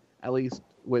Dragon, at least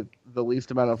with the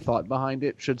least amount of thought behind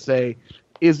it, should say,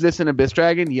 is this an Abyss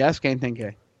Dragon? Yes, gain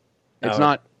 10k. It's Oh.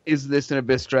 not, is this an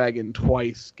Abyss Dragon?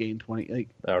 Twice, gain 20. Like,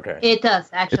 Okay. It does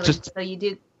actually. just- So you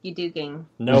do gain.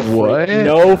 No, What?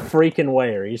 no freaking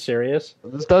way. Are you serious?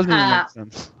 this doesn't even Uh, make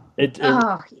sense. It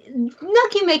Oh,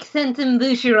 nothing makes sense in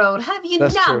Bushiroad. Have you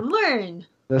That's not true. learned?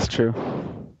 That's true.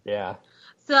 yeah.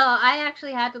 So I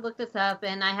actually had to look this up,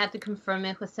 and I had to confirm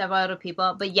it with several other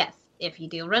people. But yes, if you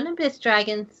do run Abyss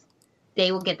Dragons,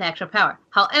 they will get the extra power.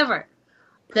 However,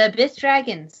 the Abyss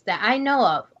Dragons that I know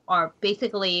of are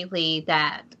basically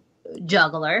that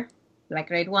juggler, like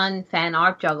grade 1 fan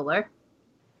art juggler.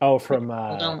 Oh, Hold from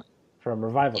on.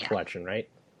 Revival Yeah. Collection, right?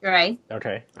 Right?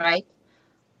 Okay. Right?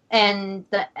 And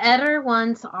the other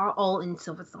ones are all in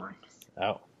Silver Thorns.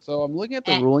 Oh. So I'm looking at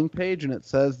the And- ruling page, and it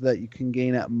says that you can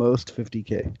gain at most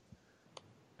 50k.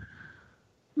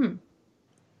 Hmm.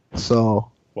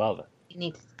 So Well then. You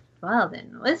need to, well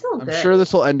then, it's all I'm good. sure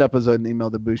this will end up as an email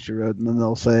to Booster Road, and then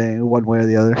they'll say one way or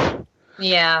the other.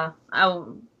 Yeah,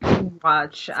 I'll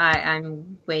watch.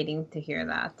 I'm waiting to hear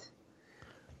that.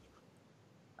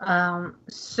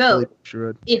 So Booster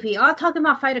Road. if we are talking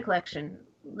about fighter collection,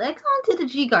 let's on to the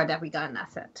G Guard that we got in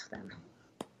that set then.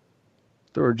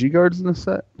 There were G guards in this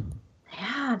set.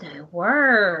 Yeah, the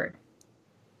word.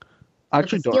 I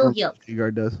actually With the don't skill know heals. what G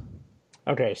guard does.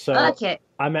 Okay, so Okay.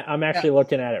 I'm actually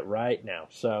looking at it right now.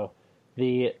 So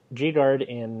the G Guard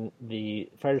in the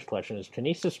Fighters Collection is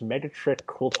Kinesis Mega Trick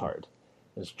Coulthard.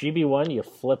 It's GB1, you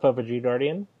flip up a G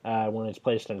Guardian when it's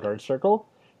placed in Guard Circle.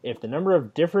 If the number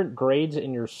of different grades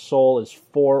in your soul is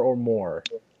 4 or more,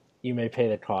 you may pay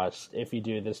the cost. If you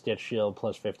do, this gets shield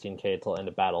plus 15k till end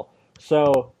of battle.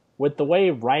 So with the way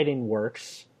writing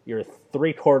works, you're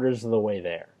 3/4 of the way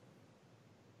there,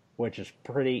 which is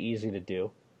pretty easy to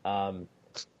do.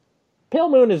 Pale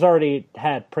Moon has already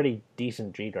had pretty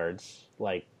decent G guards,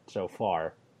 like, so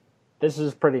far. This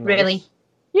is pretty nice. Really?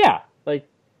 Yeah, like,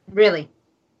 Really?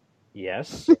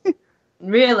 yes.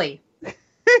 Really?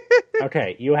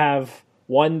 Okay, you have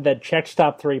one that checks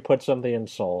top 3, puts something in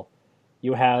soul.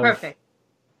 You have... Perfect.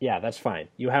 Yeah, that's fine.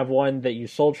 You have one that you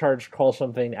soul charge, call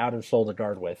something out of soul to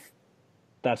guard with.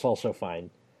 That's also fine.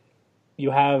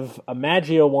 You have a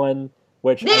Magia one,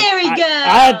 which... There we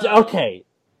go! Okay,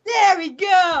 There we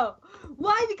go!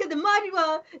 Why? Because the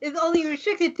Magia is only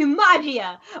restricted to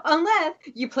Magia. Unless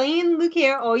you're playing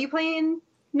Lucaire or you're playing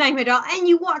Nightmare Doll and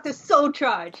you want the Soul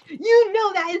Charge. You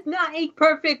know that is not a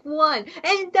perfect one.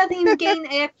 And it doesn't even gain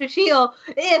an extra shield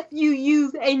if you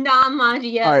use a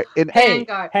non-Magia All right, in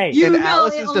Vanguard. hey, you in know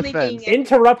Alice's it only defense-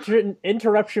 gains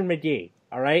Interruption McGee,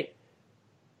 alright?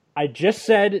 I just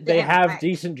said they Damn have right.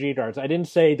 decent G guards. I didn't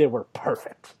say they were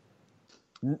perfect.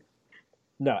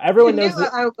 No, everyone You knows knew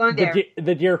I was going there.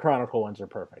 the Gear Chronicle ones are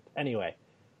perfect. Anyway,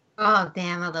 Oh,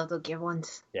 damn, I love the Gear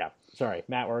ones. yeah. Sorry,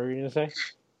 Matt, what were you going to say?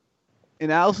 in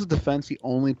Alice's defense, he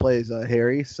only plays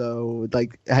Harry, so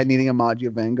like needing a Magia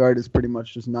Vanguard is pretty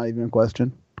much just not even a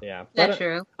question. Yeah. That's But,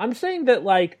 true. I'm saying that,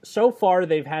 like, so far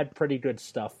they've had pretty good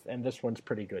stuff, and this one's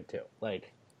pretty good too.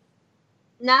 Like,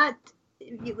 Not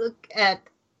if you look at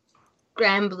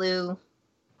Grand Blue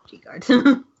G-Guard.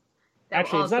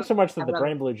 actually, it's not so much that the I love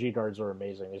Grand Blue G guards are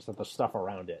amazing; it's that the stuff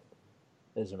around it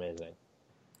is amazing.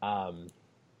 So,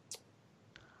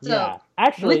 Yeah,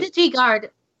 actually, with the G-Guard,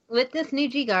 with this new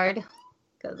G-Guard,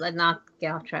 because let's not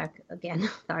get off track again.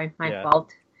 Sorry, my Yeah.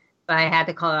 fault. But I had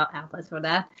to call out Atlas for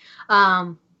that.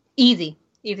 Easy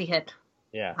hit.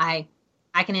 yeah, I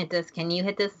can hit this. Can you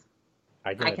hit this?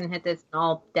 I I can hit this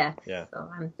all death. Yeah. So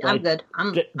I'm Like, good.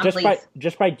 I'm just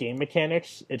pleased. by game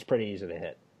mechanics, it's pretty easy to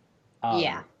hit.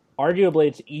 Yeah. Arguably,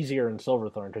 it's easier in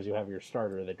Silverthorn because you have your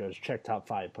starter that goes check top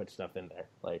 5, put stuff in there.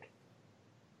 Like,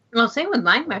 Well, same with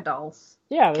Nightmare Dolls.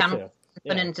 yeah, that's Count- true. Put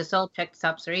Yeah. it into Soul, check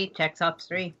top 3, check top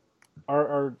 3.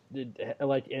 Or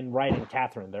like in writing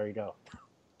Catherine, there you go.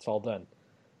 It's all done.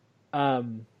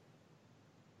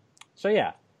 So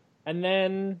yeah, and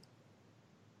then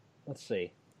let's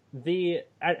see.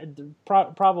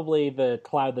 Probably the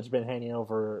cloud that's been hanging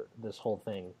over this whole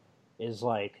thing is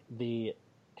like the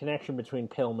connection between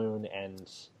Pale Moon and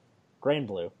Grand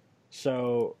Blue.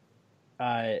 So,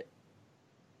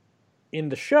 in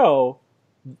the show,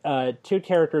 2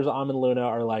 characters, Am and Luna,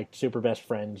 are like super best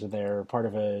friends. They're part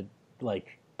of a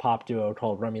like pop duo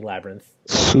called Rummy Labyrinth.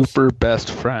 Super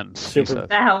best friends. he Super-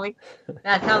 said.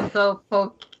 That sounds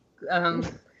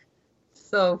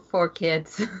so for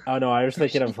kids. Oh no, I was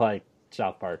thinking of like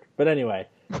South Park. But anyway,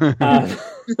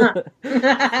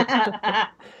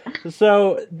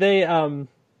 so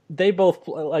they both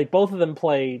like both of them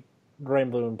play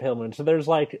Granblue and Pale Moon. So there's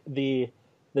like the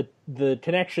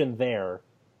connection there,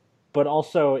 but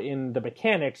also in the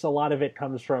mechanics, a lot of it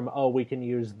comes from, oh, we can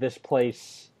use this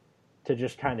place to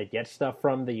just kind of get stuff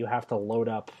from that you have to load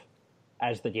up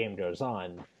as the game goes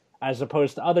on, as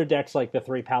opposed to other decks like the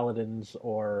Three Paladins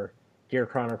or Gear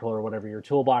Chronicle or whatever. Your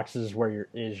toolbox is where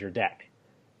is your deck,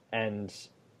 and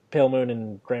Pale Moon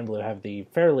and Granblue have the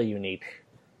fairly unique,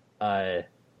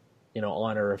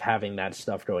 honor of having that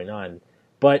stuff going on.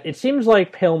 But it seems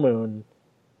like Pale Moon,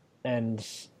 and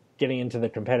getting into the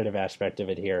competitive aspect of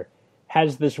it here,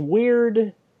 has this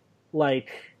weird,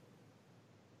 like,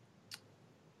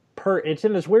 it's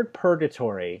in this weird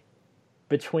purgatory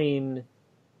between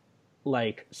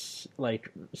like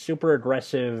super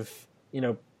aggressive,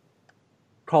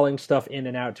 calling stuff in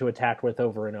and out to attack with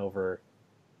over and over.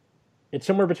 It's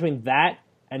somewhere between that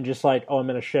and just like, oh, I'm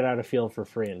going to shit out a field for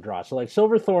free and draw. So like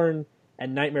Silverthorn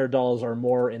and Nightmare Dolls are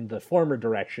more in the former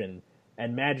direction,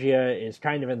 and Magia is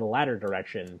kind of in the latter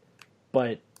direction,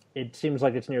 but it seems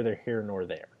like it's neither here nor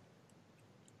there.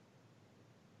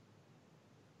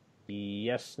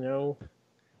 Yes, no?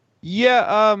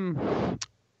 Yeah,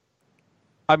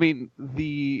 I mean,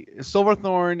 the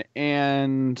Silverthorn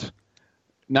and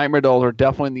Nightmare Dolls are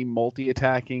definitely in the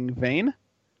multi-attacking vein.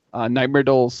 Nightmare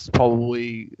Dolls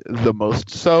probably the most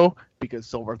so, because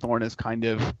Silverthorn is kind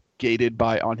of gated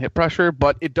by on-hit pressure,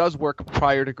 but it does work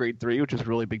prior to Grade 3, which is a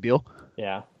really big deal.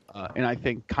 Yeah. And I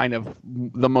think kind of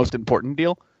the most important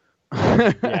deal.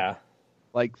 Yeah.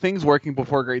 Like, things working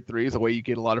before Grade 3 is a way you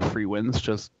get a lot of free wins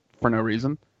just for no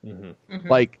reason. Mm-hmm. Mhm.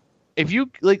 Like, if you,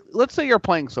 like, let's say you're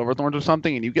playing Silverthorns or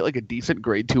something and you get, like, a decent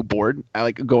Grade 2 board,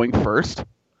 like, going first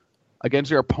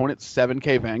against your opponent's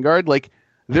 7k Vanguard, like,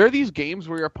 there are these games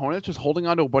where your opponent's just holding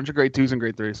on to a bunch of Grade 2s and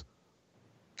Grade 3s.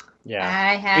 Yeah.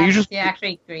 I have you just- to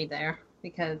actually agree there,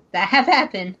 because that has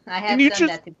happened. I have And you done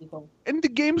just- that to people. And the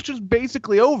game's just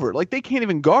basically over. Like, they can't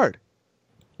even guard.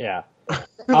 Yeah.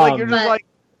 Like, you're just But- like,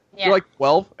 Yeah. you're like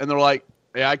 12, and they're like,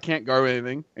 yeah, I can't guard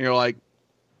anything. And you're like,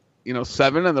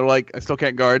 7, and they're like, I still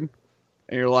can't guard.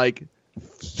 And you're like,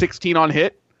 16 on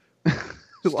hit.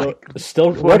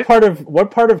 Still, what?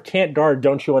 what part of can't guard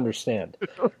don't you understand?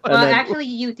 Well, then- actually,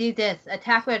 you do this.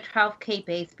 Attack with a 12k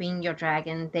base being your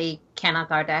dragon. They cannot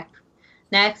guard deck.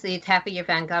 Next, you attack with your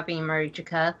Vanguard being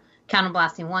Marika.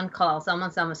 Counterblasting 1, call out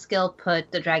summon skill,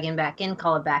 put the dragon back in,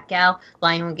 call it back out.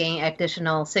 Lion will gain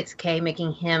additional 6k,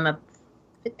 making him a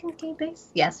 15k base?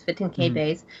 Yes, 15k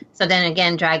base. So then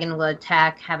again, dragon will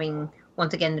attack, having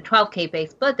once again the 12k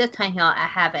base, but this time he'll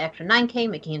have an extra 9k,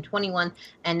 making him 21,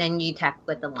 and then you attack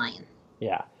with the lion.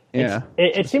 Yeah. Yeah.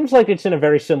 It seems like it's in a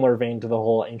very similar vein to the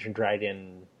whole Ancient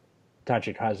Dragon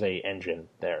Tachikaze engine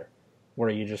there, where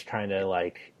you just kind of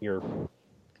like, you're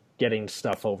getting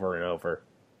stuff over and over.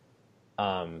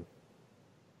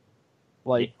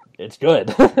 Like, It's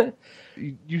good.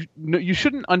 you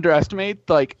shouldn't underestimate,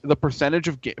 like, the percentage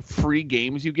of free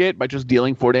games you get by just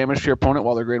dealing 4 damage to your opponent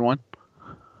while they're Grade 1.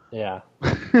 Yeah.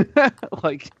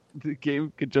 Like, the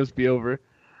game could just be over.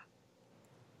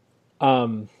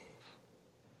 Yeah,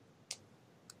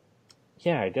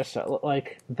 I guess so.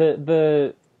 Like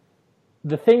the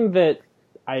thing that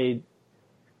I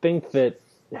think that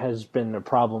has been a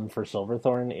problem for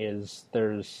Silverthorn is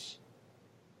there's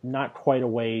not quite a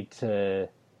way to,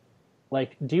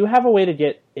 like, do you have a way to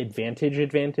get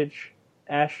advantage,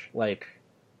 Ash? Like,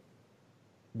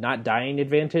 not dying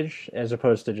advantage as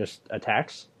opposed to just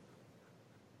attacks?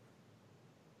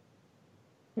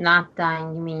 Not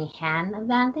dying, you mean hand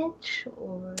advantage?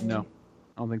 Or No,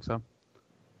 I don't think so.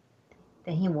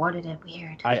 Then he worded it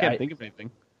weird. I can't think of anything.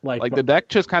 like The deck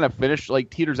just kind of finished, like,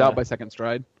 teeters Yeah. out by second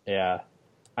stride. yeah.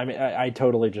 I mean, I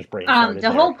totally just brain farted The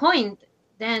there. whole point,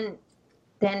 then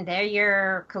there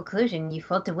your conclusion. You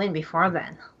failed to win before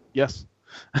then. Yes.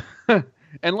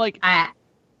 And, like, I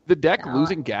the deck No.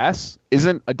 losing gas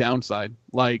isn't a downside.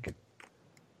 Like,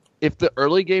 if the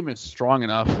early game is strong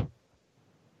enough,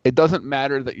 it doesn't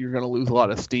matter that you're going to lose a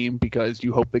lot of steam because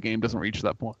you hope the game doesn't reach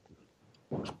that point.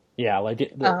 Yeah,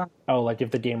 like Uh-huh. like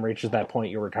if the game reaches that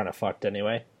point, you were kind of fucked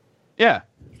anyway. Yeah.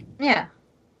 yeah.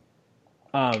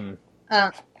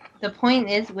 The point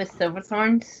is with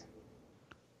Silverthorns,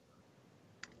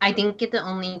 I think it's the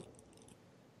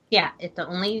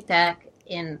only deck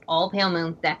in all Pale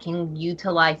Moons that can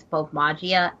utilize both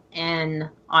Magia and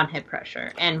on-hit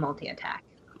pressure and multi-attack.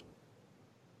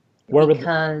 Where would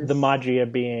Because the Magia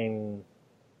being?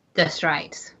 the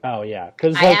strides. Oh yeah,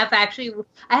 because I have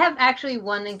actually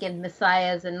won against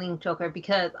Messiahs and Link Joker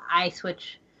because I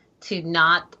switched to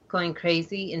not going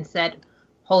crazy, instead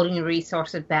holding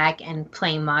resources back and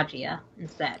playing Magia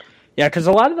instead. Yeah, because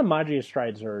a lot of the Magia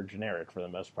strides are generic for the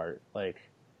most part. Like,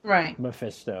 Right.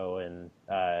 Mephisto and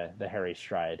the Harry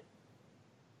Stride.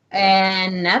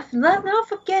 And let's not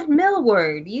forget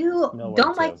Millward. You Millward,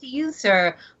 don't too. like to use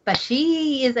her, but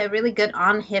she is a really good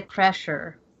on-hit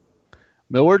pressure.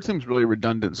 Millward seems really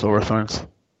redundant, Silverthorns.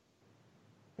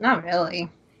 Not really.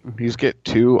 You just get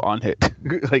 2 on hit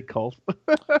like calls.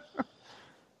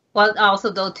 Well,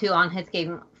 also those 2 on-hits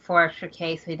gave 4 extra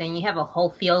K, so then you have a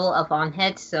whole field of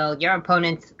on-hits, so your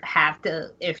opponents have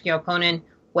to, if your opponent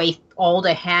wastes all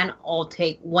their hand, I'll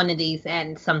take one of these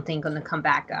and something going to come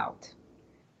back out.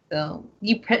 So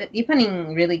you're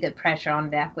putting really good pressure on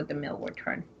that with the Millward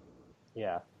turn.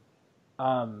 Yeah.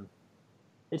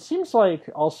 It seems like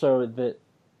also that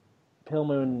Pale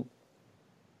Moon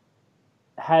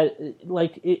had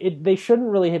they shouldn't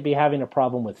really be having a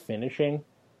problem with finishing,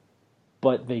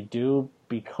 but they do,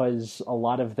 because a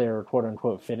lot of their quote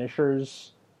unquote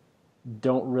finishers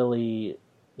don't really,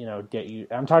 get you.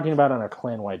 I'm talking about on a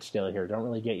clan wide scale here. Don't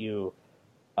really get you,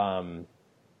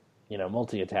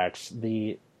 multi attacks.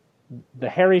 The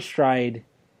Harry Stride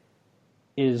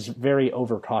is very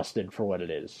overcosted for what it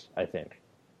is, I think.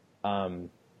 And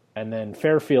then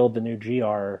Fairfield, the new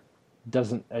GR,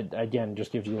 doesn't, again,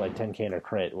 just gives you like 10k and a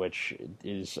crit, which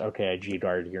is, okay, I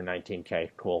G-guard, you're 19k.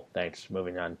 Cool, thanks,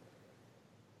 moving on.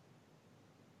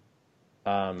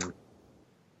 I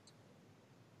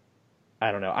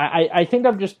don't know. I think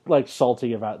I'm just like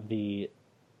salty about the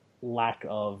lack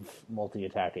of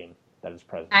multi-attacking that is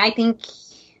present. I think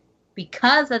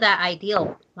because of that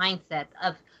ideal mindset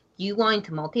of you wanting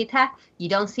to multi-attack, you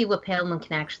don't see what Pale Moon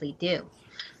can actually do.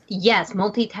 Yes,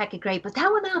 multi-attack is great, but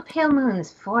that what not Pale Moon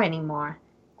is for anymore.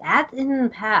 That's in the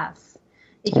past.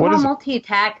 If you want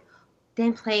multi-attack,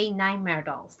 then play Nightmare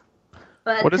Dolls.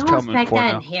 But what is don't Pale Moon expect for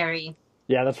that now? in Harry.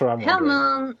 Yeah, that's what I'm Pale wondering.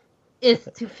 Moon is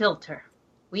to filter.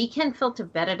 We can filter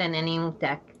better than any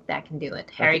deck that can do it.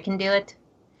 Harry can do it.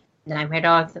 Nightmare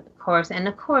Dolls, of course, and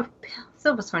of course,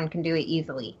 Silverthorn can do it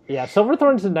easily. Yeah,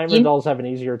 Silverthorns and Nightmare Dolls have an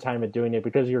easier time at doing it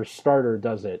because your starter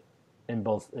does it in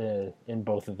both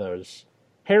of those.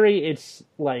 Harry, it's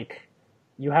like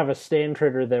you have a stand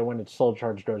trigger that when its soul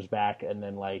charge goes back, and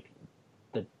then like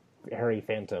the Harry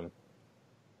Phantom.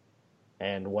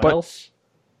 And what else?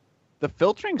 The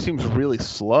filtering seems really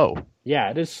slow. Yeah,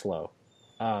 it is slow.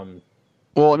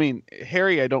 Well, I mean,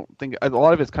 Harry, I don't think a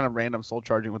lot of it's kind of random soul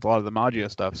charging with a lot of the Magia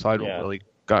stuff, so I don't really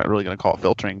going to call it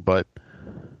filtering, but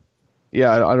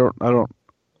yeah, I don't.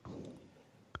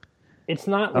 It's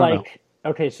not like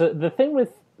okay. So the thing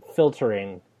with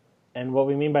filtering, and what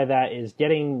we mean by that is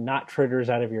getting not triggers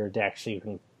out of your deck so you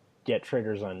can get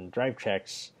triggers on drive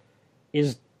checks,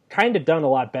 is kind of done a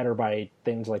lot better by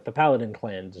things like the Paladin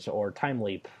Cleanse or Time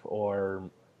Leap or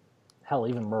hell,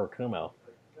 even Murakumo.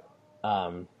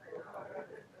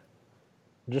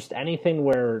 Just anything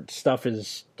where stuff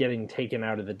is getting taken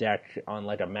out of the deck on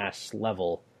like a mass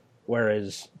level,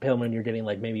 whereas Pale Moon you're getting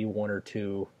like maybe 1 or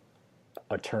 2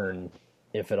 a turn,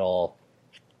 if at all.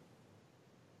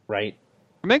 Right?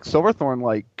 It makes Silverthorn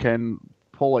like can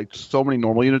pull like so many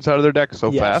normal units out of their deck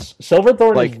so fast.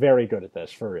 Silverthorn is very good at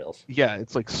this, for reals. Yeah,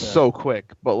 it's like so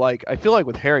quick. But like I feel like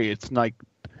with Harry, it's like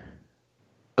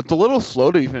it's a little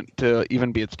slow to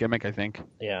even be its gimmick, I think.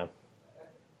 Yeah.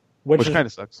 Which kind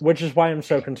of sucks. Which is why I'm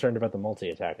so concerned about the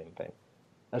multi-attacking thing.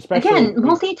 Especially again,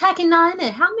 multi-attacking not in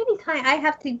it. How many times I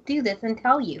have to do this and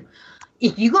tell you?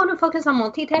 If you're going to focus on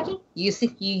multi-attacking, you're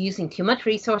using too much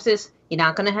resources. You're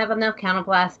not going to have enough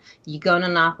counterblast. You're going to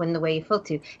not win the way you feel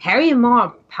to. Harry and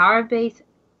more power-based,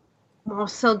 more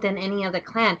so than any other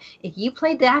clan. If you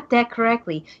play that deck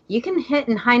correctly, you can hit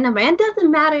in high number. And it doesn't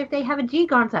matter if they have a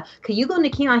G-Guard, because you're going to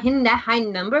keep on hitting that high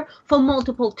number for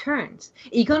multiple turns.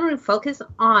 You're going to focus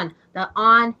on the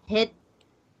on-hit,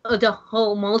 the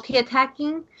whole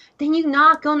multi-attacking, then you're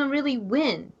not going to really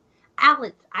win.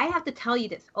 Alex, I have to tell you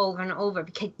this over and over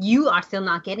because you are still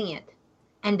not getting it.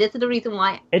 And this is the reason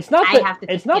why it's not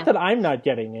that I'm not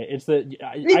getting it. It's that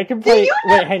I can play.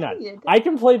 Wait, hang on. I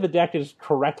can play the deck as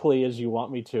correctly as you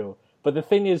want me to. But the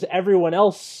thing is, everyone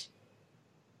else,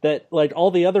 that like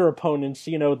all the other opponents,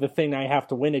 the thing I have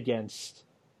to win against,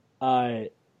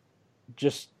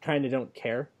 just kind of don't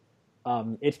care.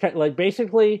 It's kind of like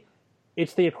basically,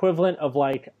 it's the equivalent of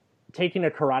like taking a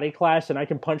karate class and I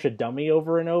can punch a dummy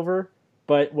over and over,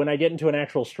 but when I get into an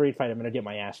actual street fight, I'm going to get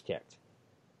my ass kicked.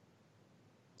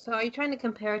 So are you trying to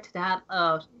compare it to that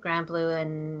of Grand Blue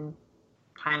and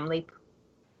Time Leap?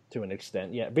 To an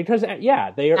extent, yeah. Because,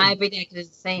 yeah, they are... Every deck is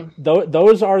the same.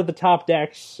 Those are the top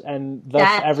decks, and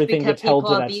thus everything gets held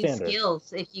to that standard.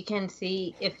 Skills. If you can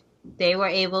see if they were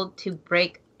able to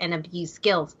break and abuse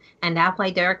skills, and that's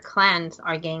why their clans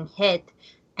are getting hit,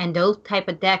 and those type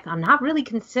of decks are not really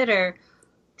considered,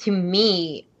 to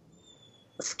me,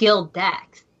 skilled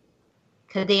decks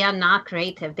because they are not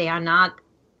creative. They are not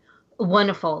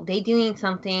wonderful. They doing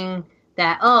something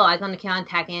that, I'm going to keep on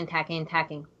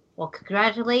attacking. Well,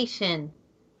 congratulations.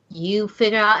 You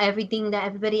figure out everything that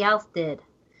everybody else did.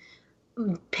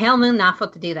 Pale Moon not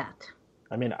supposed to do that.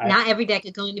 I mean, not every deck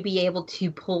is going to be able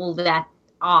to pull that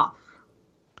off.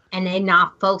 And they're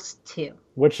not supposed to.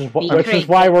 Which is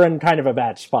why we're in kind of a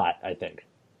bad spot, I think.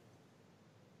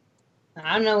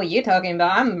 I don't know what you're talking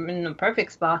about. I'm in the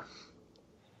perfect spot.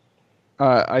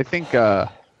 I think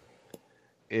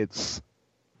it's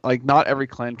like not every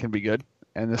clan can be good,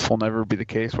 and this will never be the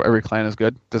case where every clan is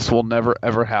good. This will never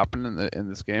ever happen in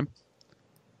this game.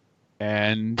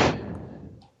 And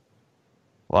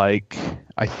like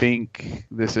I think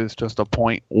this is just a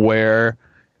point where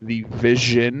the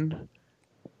vision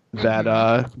that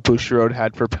Bushiroad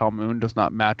had for Pale Moon does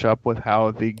not match up with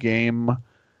how the game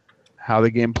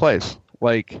plays.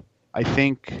 Like I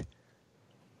think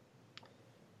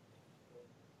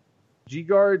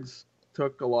G-Guards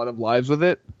took a lot of lives with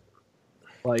it.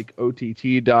 Like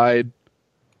OTT died.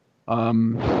 A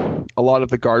lot of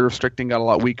the guard restricting got a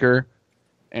lot weaker,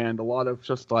 and a lot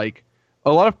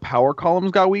of power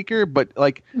columns got weaker. But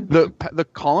like the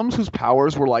columns whose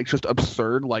powers were like just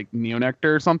absurd, like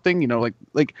Neonectar or something,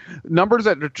 like numbers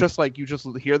that are just like you just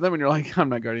hear them and you're like, I'm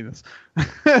not guarding this.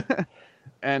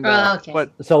 And okay.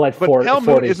 but Pale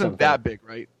Moon isn't something. that big,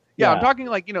 right? Yeah, I'm talking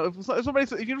like if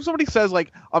somebody says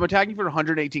like I'm attacking for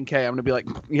 118k, I'm gonna be like,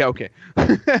 yeah, okay.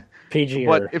 PG.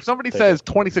 But if somebody says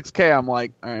 26k, I'm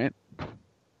like, all right.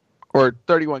 Or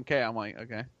 31k, I'm like,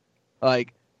 okay.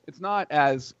 Like it's not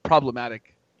as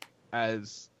problematic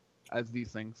as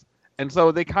these things, and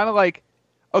so they kind of like,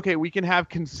 okay, we can have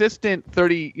consistent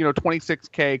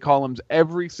 26k columns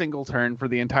every single turn for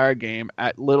the entire game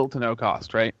at little to no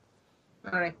cost, right?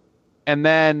 All right. And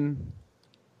then.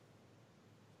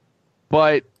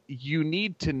 But you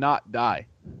need to not die.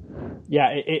 Yeah,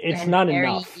 it's not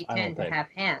enough. You I tend don't to think. have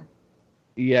hand.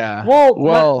 Yeah.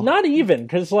 Well, not even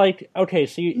because okay,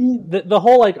 so the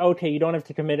whole okay, you don't have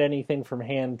to commit anything from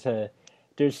hand to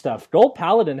do stuff. Gold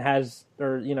Paladin has,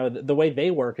 or the way they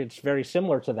work, it's very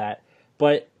similar to that.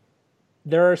 But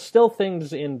there are still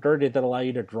things in Girded that allow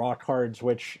you to draw cards,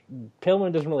 which Pale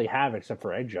Moon doesn't really have except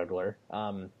for Egg Juggler.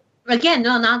 Again,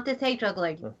 no, not this Egg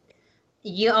Juggler.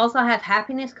 You also have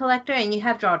Happiness Collector, and you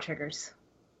have Draw Triggers.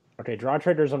 Okay, Draw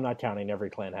Triggers I'm not counting.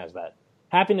 Every clan has that.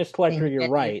 Happiness Collector, you're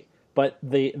right. But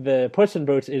the Puss in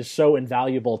Boots is so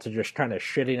invaluable to just kind of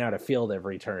shitting out a field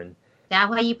every turn.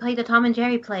 That's why you play the Tom and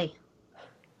Jerry play.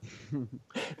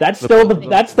 That's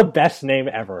the best name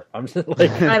ever. I'm just like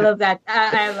I love that.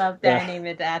 I love that name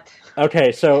of that.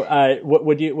 Okay, so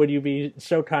would you be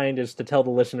so kind as to tell the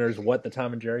listeners what the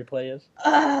Tom and Jerry play is?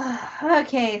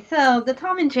 Okay, so the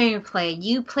Tom and Jerry play.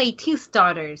 You play two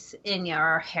starters in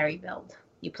your Harry build.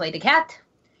 You play the cat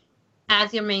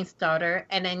as your main starter,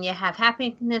 and then you have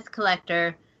Happiness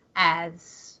Collector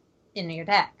as in your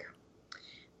deck.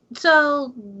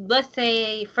 So let's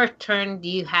say first turn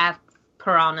you have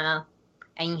Piranha,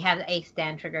 and you have a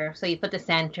stand trigger. So you put the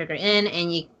stand trigger in,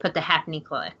 and you put the Happiness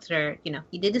Collector.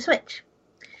 You did the switch.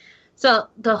 So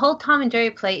the whole Tom and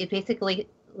Jerry play is basically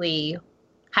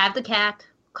have the cat,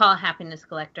 call Happiness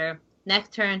Collector.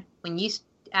 Next turn, when you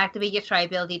activate your try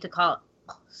ability to call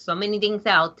so many things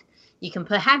out, you can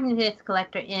put Happiness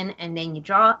Collector in, and then you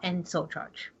draw and Soul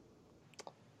Charge.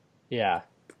 Yeah.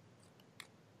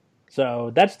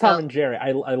 So that's Tom and Jerry.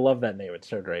 I love that name. It's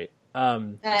so great.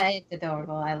 It's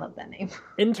adorable. I love that name.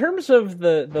 In terms of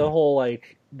the whole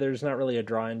there's not really a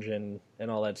draw engine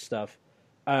and all that stuff.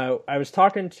 I was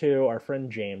talking to our friend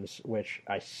James, which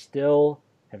I still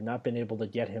have not been able to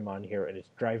get him on here, and it's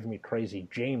driving me crazy.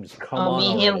 James, come on!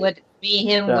 Me and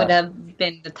him would have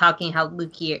been talking how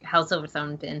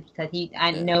Silverstone been, because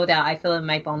I know that I feel in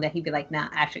my bone that he'd be like, nah,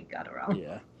 Ashley got it wrong.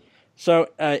 Yeah. So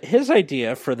his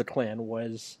idea for the clan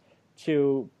was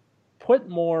to put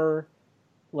more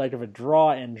of a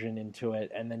draw engine into it,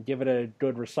 and then give it a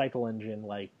good recycle engine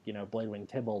like Bladewing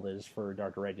Tybalt is for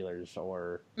Dark Irregulars,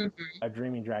 or a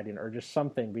Dreaming Dragon, or just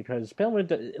something, because Pale Moon,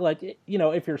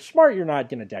 if you're smart, you're not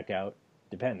going to deck out,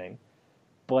 depending,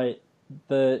 but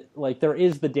there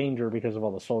is the danger because of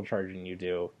all the soul charging you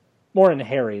do, more in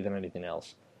Harry than anything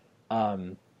else.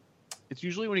 It's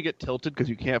usually when you get tilted because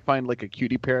you can't find a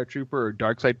cutie paratrooper or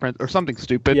dark side prince or something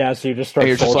stupid. Yeah, so you just start. And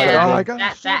you're just like, oh, I got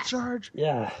a soul charge.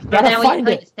 Yeah, and then when you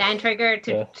play the stand trigger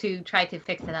to try to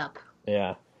fix it up.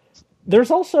 Yeah, there's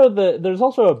also a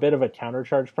bit of a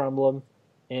countercharge problem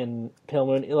in Pale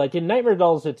Moon. Like in Nightmare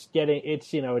Dolls, it's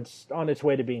on its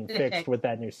way to being fixed with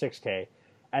that new 6K,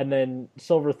 and then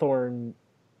Silverthorn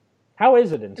How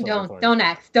is it in Silverthorn? Don't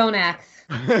ask. Don't ask.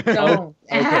 Don't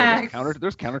ask.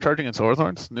 There's countercharging in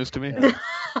Silverthorns. News to me. Yeah.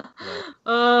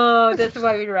 Oh, that's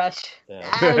why we rush. Yeah.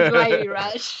 That's why we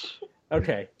rush.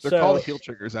 Okay, They're so called heel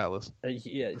triggers, Atlas.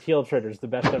 yeah, heel triggers, the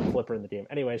best gun flipper in the game.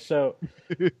 Anyway, so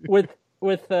with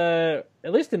at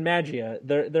least in Magia,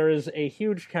 there is a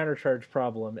huge countercharge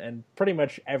problem, and pretty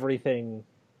much everything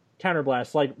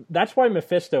counterblast. Like that's why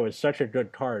Mephisto is such a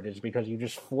good card, is because you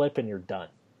just flip and you're done.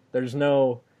 There's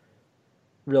no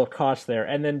real cost there,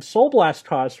 and then Soul Blast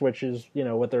costs, which is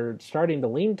what they're starting to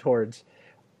lean towards,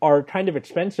 are kind of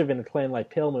expensive in a clan like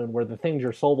Pale Moon, where the things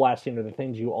you're soul blasting are the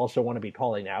things you also want to be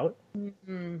calling out.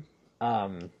 Mm-hmm.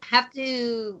 Um, Have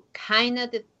to kind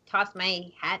of toss my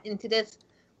hat into this.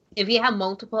 If you have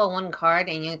multiple one card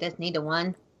and you just need the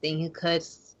one, then you could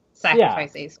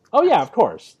sacrifice these. Oh yeah, of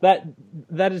course. That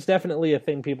is definitely a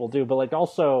thing people do. But like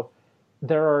also,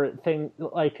 there are things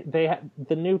like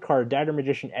the new card Dagger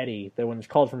Magician Eddie. That when it's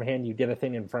called from hand, you get a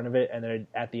thing in front of it, and then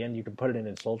at the end you can put it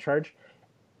in Soul Charge.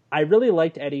 I really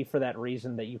liked Eddie for that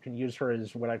reason, that you can use her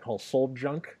as what I call soul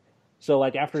junk. So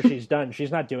like after she's done,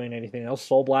 she's not doing anything else.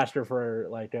 Soul Blaster for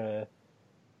like a,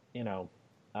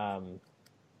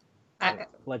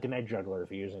 like an egg juggler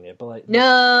if you're using it. But like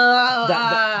No,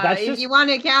 that's if just... you want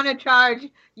to countercharge,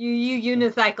 you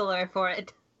unicycler for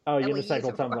it. Oh, That we use unicycle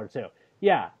it tumbler for. too.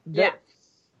 Yeah. Yeah.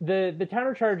 The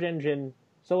countercharge engine.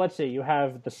 So let's see. You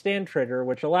have the stand trigger,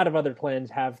 which a lot of other clans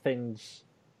have things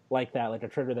like that, like a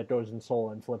trigger that goes in soul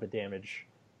and flip it damage,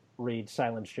 read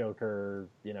Silence Joker,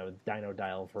 Dino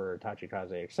Dial for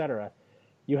Tachikaze, etc.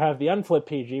 You have the unflip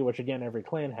PG, which again every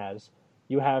clan has.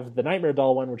 You have the Nightmare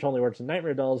Doll one, which only works in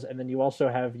Nightmare Dolls, and then you also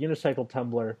have Unicycle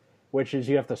Tumbler, which is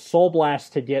you have to Soul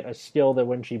Blast to get a skill that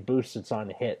when she boosts, it's on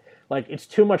hit. Like, it's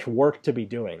too much work to be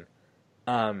doing.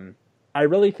 I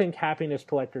really think Happiness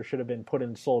Collector should have been put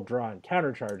in Soul Draw and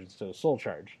Countercharge instead of Soul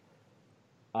Charge.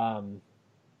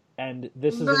 And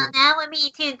this is... that would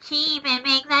be too cheap and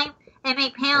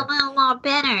make Pale Moon a lot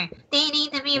better. They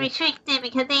need to be restricted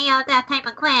because they are that type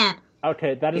of clan.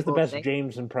 Okay, that is People the best think.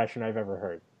 James impression I've ever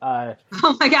heard.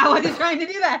 Oh my god, was he trying to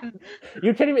do that?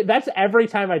 You kidding me? That's every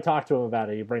time I talk to him about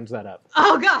it, he brings that up.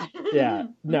 Oh god. Yeah,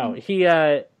 no, he...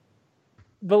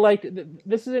 But, like,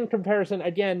 this is in comparison,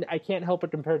 again, I can't help but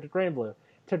compare it to Granblue.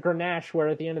 To Grenache, where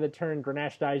at the end of the turn,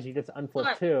 Grenache dies, you get to unflip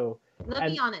Look, too.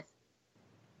 Let's be honest.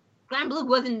 Granblue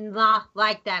wasn't not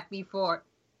like that before.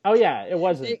 Oh, yeah, it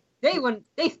wasn't.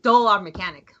 They stole our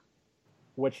mechanic.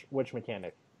 Which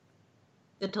mechanic?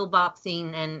 The toolbox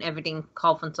scene and everything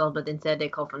called from Soul, but instead they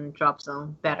call from Drop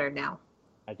Zone. Better now.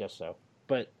 I guess so.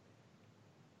 But,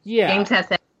 yeah. James has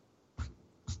said.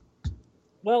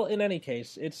 Well, in any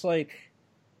case, it's, like,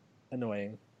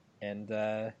 annoying. And,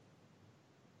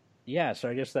 yeah, so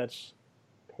I guess that's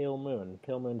Pale Moon.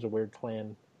 Pale Moon's a weird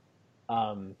clan.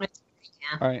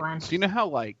 Yeah, All right. fine. So you know how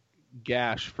like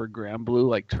Gash for Granblue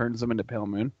like turns them into Pale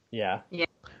Moon? Yeah.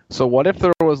 So what if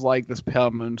there was like this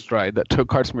Pale Moon stride that took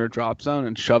cards from your drop zone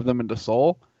and shoved them into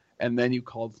Soul, and then you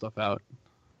called stuff out?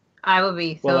 I would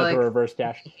be so Well, like a reverse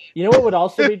dash. You know what would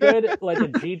also be good? Like a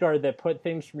G-Guard that put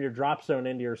things from your drop zone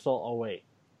into your soul. Oh, wait.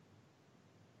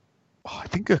 Oh, I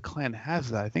think a clan has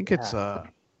that. I think it's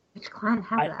which clan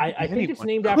has that? I think it's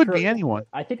named Could after... be anyone.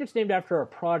 I think it's named after a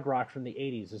prog rock from the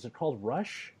 80s. Is it called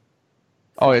Rush?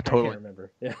 Oh yeah, I totally, can't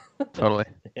remember. Yeah. totally.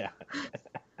 Yeah.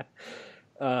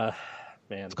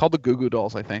 Man. It's called the Goo Goo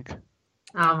Dolls, I think.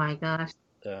 Oh my gosh.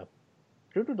 Yeah.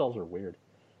 Voodoo Dolls are weird.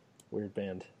 Weird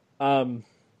band.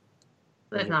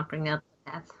 Let's not bring up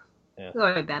that. Yeah. It's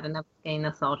already bad enough getting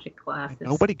nostalgic classes.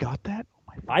 Nobody got that.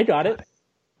 Oh my I got it. God.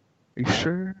 Are you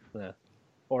sure? Yeah.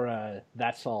 Or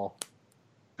that's all.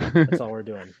 That's all we're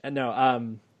doing. And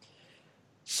no,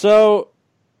 so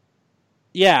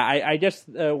yeah, I guess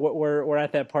we're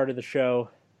at that part of the show.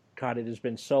 God, it has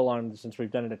been so long since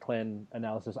we've done a clan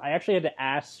analysis. I actually had to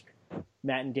ask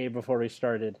Matt and Gabe before we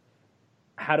started,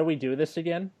 how do we do this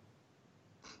again?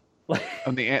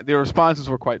 And the responses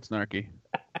were quite snarky.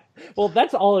 Well,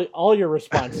 that's all your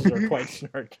responses are quite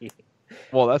snarky.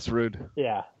 Well, that's rude.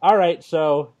 Yeah. All right.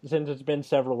 So since it's been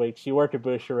several weeks, you work at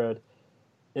Bushiroad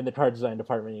in the card design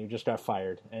department. You just got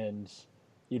fired, and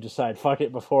you decide, fuck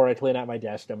it. Before I clean out my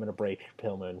desk, I'm going to break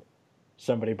Pale Moon.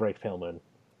 Somebody break Pale Moon.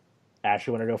 Ash,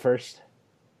 you want to go first?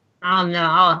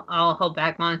 No, I'll hold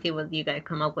back on and see what you guys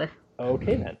come up with.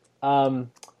 Okay then.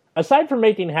 Aside from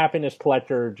making Happiness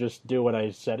Collector just do what I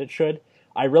said it should,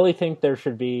 I really think there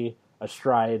should be a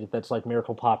stride that's like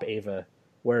Miracle Pop Ava,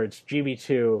 where it's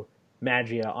GB2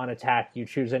 Magia on attack. You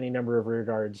choose any number of rear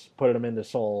guards, put them into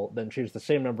Soul, then choose the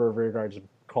same number of rear guards and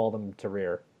call them to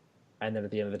rear, and then at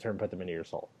the end of the turn put them into your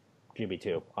Soul.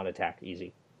 GB2 on attack,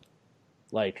 easy.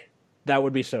 Like, That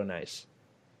would be so nice.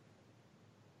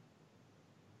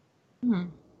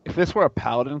 If this were a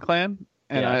paladin clan,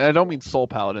 and Yeah. I don't mean soul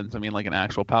paladins, I mean like an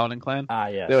actual paladin clan, Ah,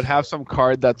 yes. they would have some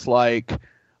card that's like,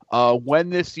 when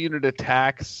this unit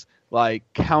attacks, like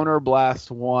counter blast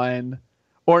 1,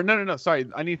 or no, sorry,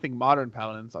 I need to think modern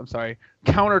paladins. I'm sorry,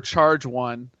 counter charge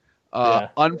 1,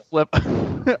 unflip,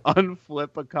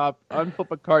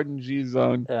 unflip a card in G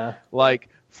zone. Yeah. Like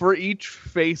for each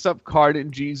face-up card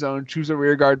in G zone, choose a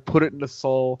rear guard, put it into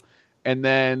soul, and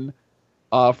then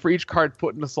for each card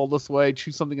put into soul this way,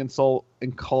 choose something in soul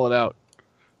and call it out.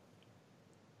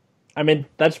 I mean,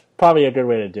 that's probably a good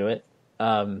way to do it.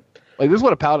 Like this is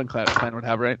what a paladin clan would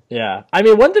have, right? Yeah. I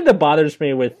mean, one thing that bothers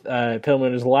me with Pale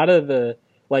Moon is a lot of the,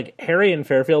 like, Harry and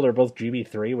Fairfield are both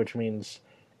GB3, which means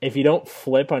if you don't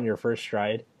flip on your first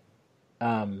stride,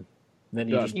 then you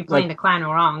Done. just, You're playing like, the clan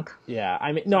wrong. yeah.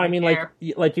 I mean, no, I Right mean, there.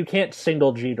 like you can't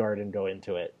single G dart and go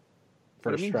into it But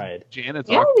it first means stride. Janet's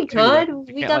Yeah, Octa we too, right? could. You We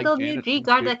can't, got like, those new Janet's G and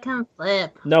guard do- that can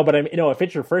flip. No, but I mean, no, if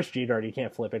it's your first G dart, you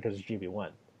can't flip it because it's GB1.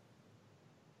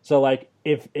 So, like,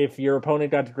 if your opponent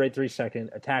got to grade 3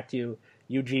 second, attacked you,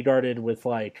 you G darted with,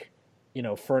 like, you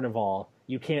know, Furnival,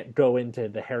 you can't go into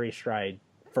the Harry stride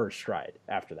first stride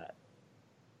after that.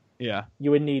 Yeah. You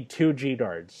would need 2 G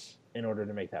darts in order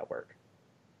to make that work.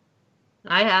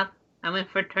 I went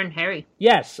for turn Harry.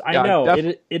 Yes, I Yeah, know.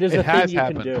 def- It is it a thing has you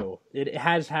happened. can do. It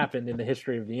has happened in the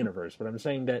history of the universe, but I'm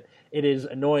saying that it is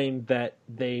annoying that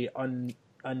they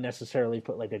unnecessarily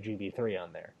put, like, a GB3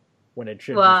 on there when it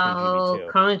should Well, just be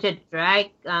GB2. Chronojet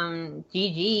Drag,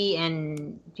 GG,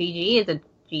 and GG is a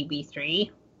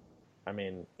GB3. I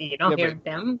mean, You don't Yeah, hear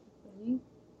them.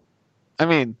 I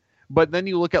mean, but then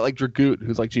you look at like Dragoot,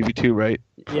 who's like GB2, right?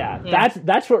 yeah, Yeah.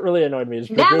 that's what really annoyed me. Is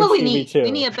That's what we Dragoon's need. GB2.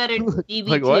 We need a better GB2.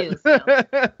 Like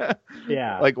what?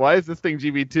 Yeah. Like why is this thing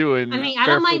GB2 and I mean, I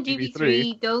don't mind Fairfield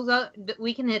GB3. Those are,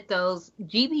 we can hit those.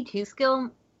 GB2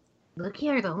 skill. Look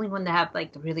here, the only one that have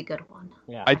like the really good one.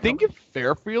 Yeah. I think if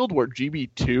Fairfield were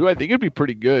GB2, I think it'd be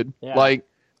pretty good. Yeah. Like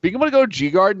being able to go G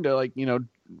Guard into like, you know,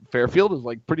 Fairfield is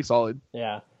like pretty solid.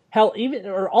 Yeah. Hell, even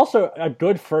or also a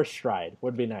good first stride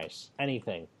would be nice.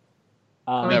 Anything.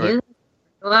 Never.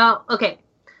 Well, okay.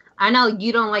 I know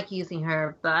you don't like using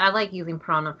her, but I like using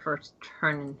Prana first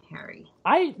turn in Harry.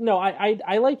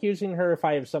 I like using her if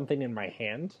I have something in my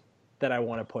hand that I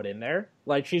want to put in there.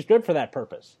 Like she's good for that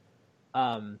purpose.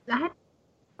 That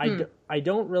I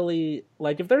don't really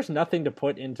like if there's nothing to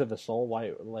put into the soul.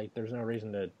 Why like there's no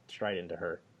reason to stride into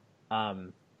her.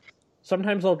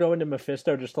 Sometimes I'll go into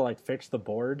Mephisto just to like fix the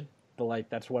board, but like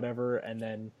that's whatever. And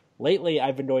then lately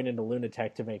I've been going into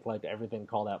Lunatech to make like everything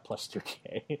called out plus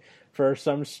 2k for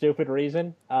some stupid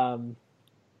reason. But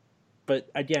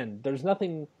again, there's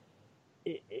nothing.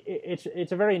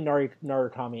 It's a very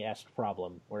Narukami-esque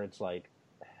problem where it's like,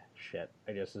 shit.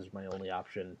 I guess this is my only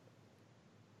option.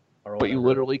 Or But you whatever.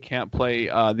 literally can't play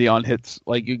the on hits.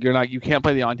 Like you can't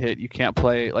play the on hit. You can't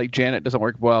play like Janet doesn't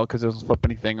work well because it doesn't flip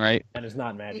anything, right? And it's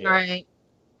not magic. right.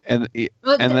 And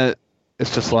Well, then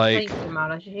it's just like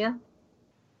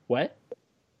What?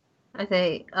 I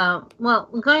say, well,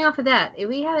 going off of that, if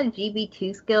we had a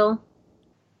GB2 skill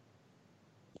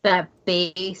that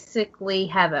basically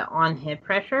have an on-hit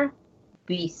pressure,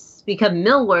 because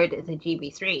Millward is a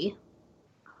GB3.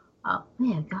 Oh,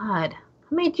 man, God.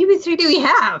 How many GB3 do we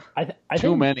have? I too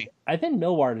think many. I think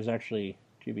Millward is actually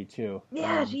GB2.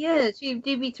 Yeah, she is. She's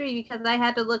GB3 because I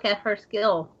had to look at her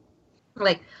skill.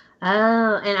 Like,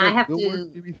 oh, and I have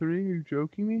Millward's to... GB3? Are you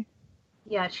joking me?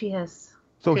 Yeah, she is.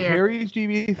 So Yeah. Harry's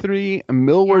GB3,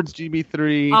 Millward's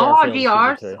GB3. All our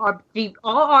Fairfield's GRs GB3. are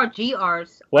all our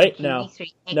GRs Wait, are no.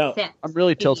 GB3 No. except I'm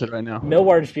really tilted GB. right now.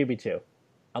 Millward's GB2.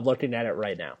 I'm looking at it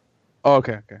right now. Oh,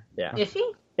 okay. Yeah. Is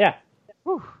she? Yeah.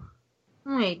 Whew.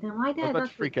 Wait, then why did I was I about go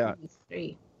to freak to out.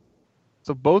 GB3?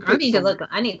 So both. I need to so- look.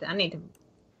 I need to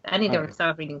Alright.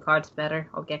 start reading cards better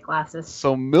or get glasses.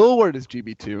 So Millward is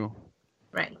GB2.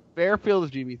 Right. Fairfield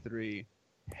is GB3.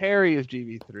 Harry is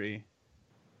GB3.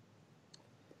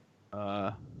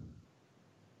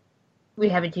 We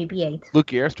have a GB8. Luke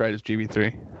Airstride is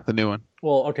GB3, the new one.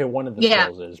 Well, okay, one of the Yeah.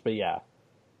 skills is, but yeah.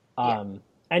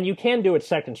 And you can do it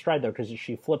second stride though, because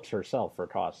she flips herself for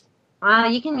cost.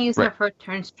 You can use her Right. for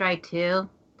turn strike too,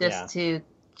 just to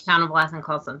counterblast and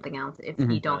call something else if you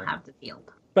Mhm. don't Yeah. have the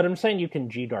field. But I'm saying you can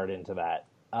G dart into that,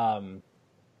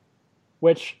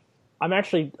 which I'm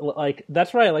actually like.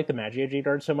 That's why I like the Magia G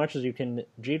dart so much, is you can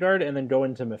G dart and then go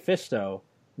into Mephisto,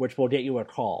 which will get you a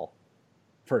call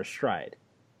for a stride.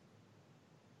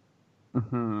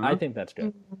 Mm-hmm. I think that's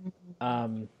good. I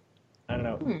don't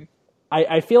know. Hmm.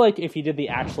 I feel like if you did the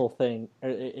Axel thing,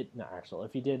 not Axel.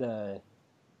 If you did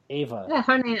Ava. Yeah,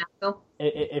 her name Axel.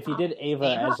 If you did Ava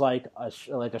Ava? as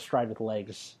like a stride with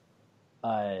legs,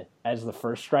 as the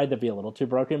first stride, that'd be a little too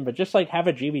broken. But just like have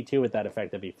a GB2 with that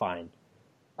effect, that'd be fine.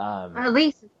 Or at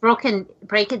least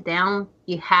break it down.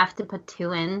 You have to put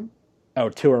 2 in. Oh,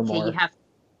 2 or Okay, more.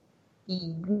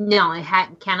 No, it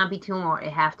cannot be 2 more.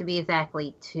 It have to be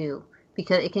exactly 2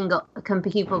 because it can go. Because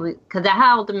that's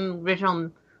how the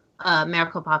original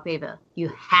Miracle Pop Ava. You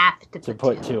have to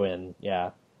put 2. 2 in.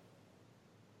 Yeah.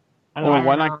 I don't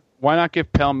Well, know. why not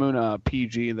give Pale Moon a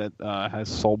PG that has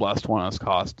Soul Blast 1 as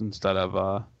cost instead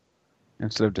of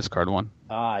discard 1?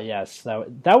 Ah, yes.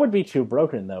 That would be too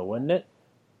broken though, wouldn't it?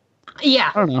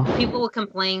 Yeah, I don't know. people will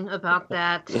complain about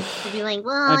that. To be like,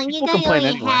 well, And you people guys complain only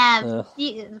anyway.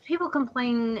 have. People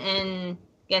complain and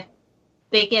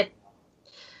they get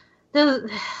the.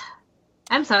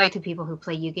 I'm sorry to people who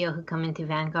play Yu-Gi-Oh who come into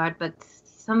Vanguard, but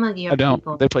some of your I don't.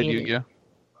 people They play really-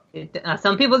 Yu-Gi-Oh.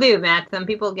 Some people do, Matt. Some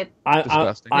people get.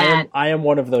 Disgusting. I am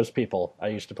one of those people. I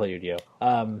used to play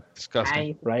Yu-Gi-Oh.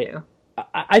 Disgusting. Right.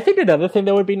 I think another thing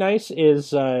that would be nice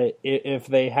is if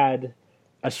they had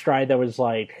a stride that was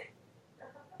like,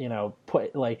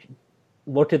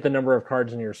 looked at the number of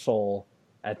cards in your soul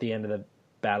at the end of the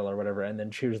battle or whatever, and then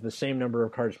choose the same number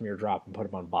of cards from your drop and put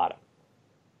them on bottom,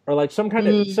 or like some kind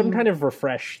of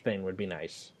refresh thing would be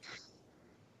nice.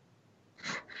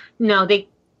 No, they.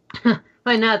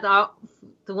 But not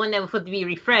the one that was supposed to be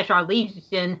refreshed. Our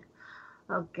Legion.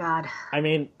 Oh God. I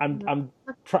mean, I'm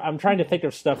trying to think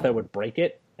of stuff that would break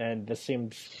it, and this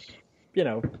seems,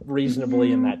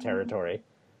 reasonably in that territory.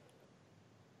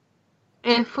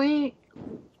 Here's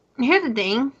the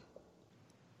thing.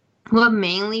 What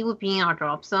mainly would be in our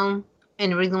drop zone,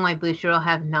 and the reason why Bushiroad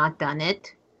have not done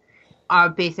it, are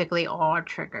basically all our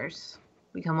triggers.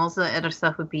 Because most of the other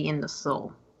stuff would be in the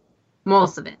soul.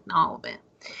 Most of it, not all of it.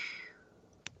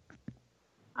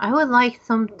 I would like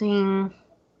something.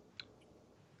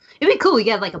 It'd be cool. We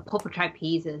get like a purple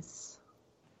trapezes.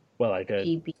 Well, like a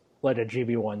GB.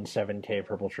 GB1 7K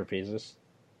purple trapezes.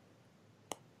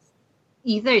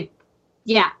 Either,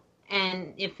 yeah.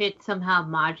 And if it's somehow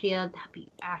Magia, that'd be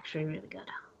actually really good.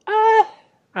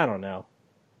 I don't know.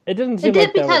 It doesn't seem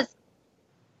like that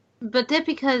would...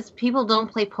 because people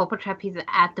don't play Purple Trapeze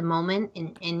at the moment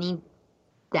in any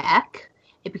deck,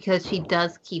 it's because she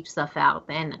does keep stuff out.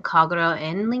 And Kagura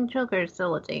and Link Joker is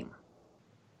still a thing.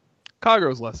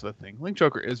 Kaguro's less of a thing. Link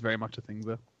Joker is very much a thing,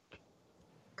 though.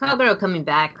 Kagura coming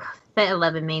back. Set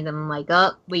 11 made them like,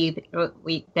 oh,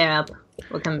 they're up.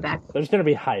 We're coming back. There's going to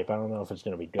be hype. I don't know if it's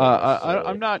going to be good.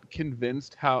 I'm not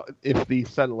convinced if the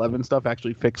set 11 stuff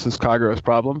actually fixes Kaguro's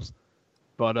problems,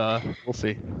 but we'll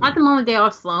see. At the moment, they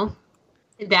are slow.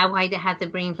 That's why they had to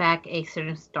bring back a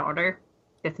certain starter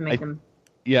just to make them.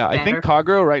 Yeah, better. I think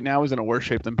Kaguro right now is in a worse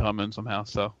shape than Pale Moon somehow.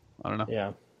 So I don't know.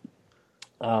 Yeah.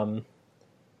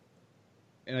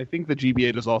 And I think the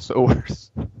GB8 is also worse.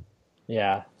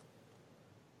 Yeah.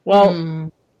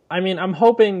 Well, I mean, I'm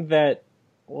hoping that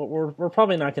we're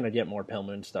probably not going to get more Pale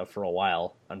Moon stuff for a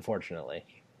while, unfortunately.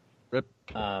 Rip.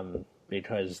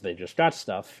 Because they just got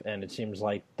stuff, and it seems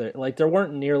like there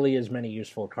weren't nearly as many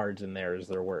useful cards in there as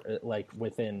there were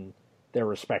within their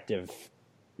respective,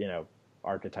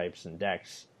 archetypes and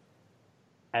decks,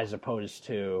 as opposed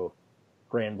to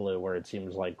Grand Blue, where it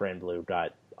seems like Grand Blue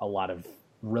got a lot of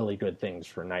really good things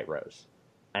for Night Rose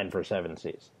and for Seven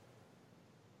Seas.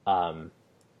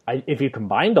 If you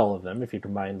combined all of them, if you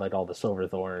combined all the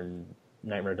Silverthorn,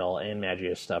 Nightmare Doll, and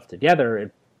Magia stuff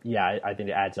together, I think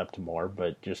it adds up to more,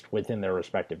 but just within their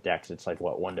respective decks, it's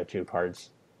 1 to 2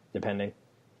 cards, depending.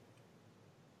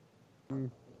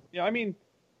 Yeah, I mean,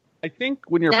 I think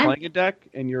when you're playing a deck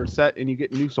and you're set and you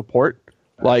get new support,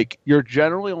 you're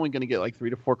generally only going to get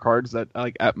 3 to 4 cards that,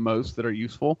 at most, that are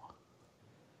useful.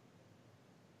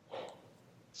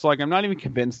 So, I'm not even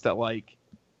convinced that,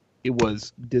 it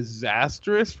was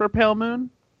disastrous for Pale Moon,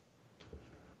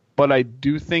 but I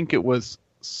do think it was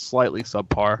slightly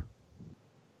subpar.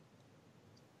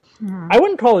 I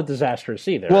wouldn't call it disastrous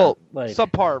either. Well,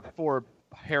 subpar for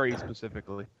Harry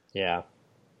specifically. Yeah.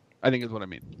 I think is what I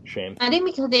mean. Shame. I think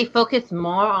because they focus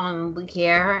more on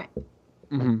Lucaire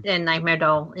than Nightmare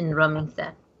Doll in Roaming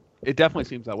set. It definitely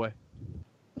seems that way.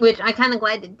 Which I kind of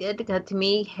glad they did, because to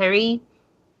me, Harry,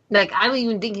 I was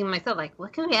even thinking to myself,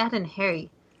 what can we add in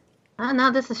Harry?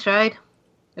 No, this is Stride.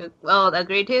 Well,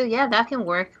 agreed to? Yeah, that can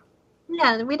work.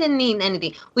 Yeah, we didn't need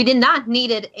anything. We did not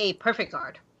needed a perfect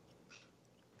card.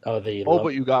 Oh,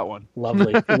 but you got one.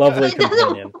 Lovely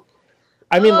companion.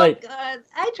 I mean, God,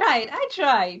 I tried.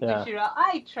 Yeah. Bushiro,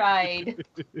 I tried.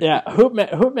 Yeah,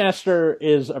 Hoopmaster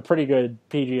is a pretty good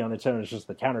PG on its own. It's just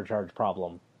the countercharge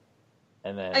problem.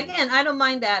 And then Again, I don't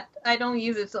mind that. I don't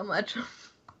use it so much.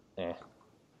 Eh.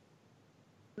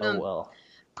 Oh Um, well.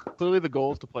 Clearly, the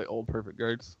goal is to play old perfect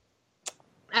guards.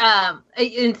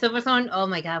 In Silverthorn, oh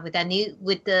my god,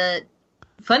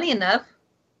 funny enough,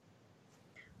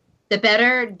 the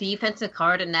better defensive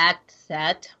card in that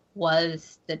set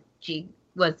was the G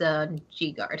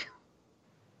guard.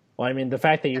 Well, I mean, the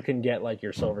fact that you can get like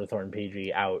your Silverthorn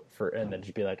PG out and then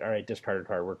just be like, all right, discard a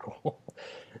card, we're cool.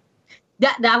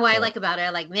 That's what I Yeah. like about it. I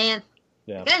like, man,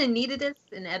 Yeah. I kind of needed this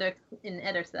in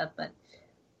other stuff, but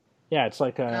Yeah, it's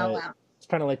like oh wow. it's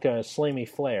kind of like a Slamy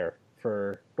Flare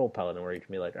for Gold Paladin, where you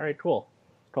can be like, all right, cool,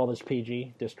 call this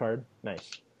PG, discard,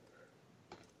 nice.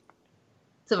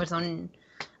 Silverstone,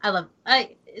 like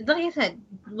I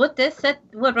said,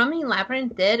 what Rummy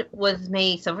Labyrinth did was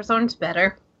made Silverstones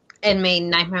better and made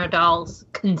Nightmare Dolls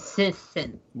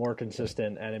consistent. More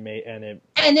consistent, and it.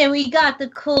 And then we got the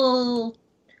cool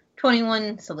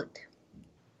 21 salute.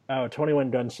 Oh, 21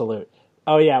 Gun Salute.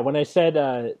 Oh yeah, when I said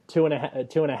two and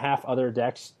a half other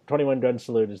decks, 21 Gun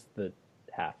Salute is the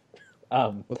half.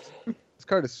 This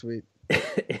card is sweet.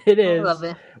 It is. I love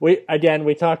it.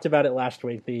 We talked about it last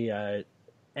week. The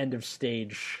end of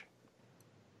stage.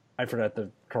 I forgot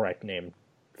the correct name.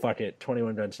 Fuck it,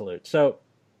 21 Gun Salute. So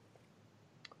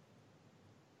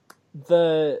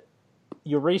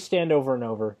you restand over and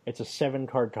over. It's a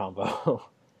 7-card combo.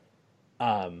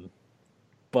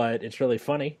 But it's really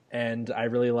funny, and I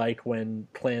really like when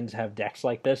clans have decks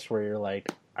like this where you're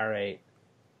like, all right,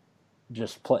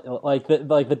 just play like the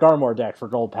Garmor deck for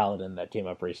Gold Paladin that came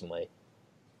up recently,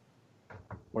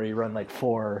 where you run like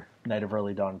 4 Night of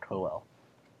Early Dawn Coel.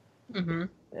 Mm-hmm.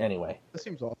 Anyway, This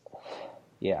seems awful.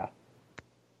 yeah.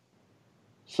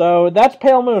 So that's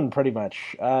Pale Moon, pretty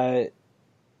much. I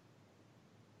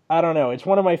don't know. It's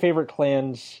one of my favorite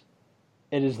clans.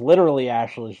 It is literally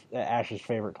Ash's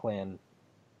favorite clan,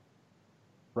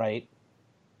 right?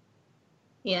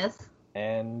 Yes.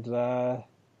 And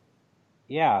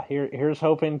yeah, here's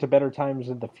hoping to better times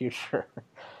in the future.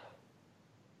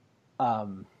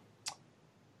 Do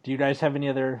you guys have any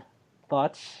other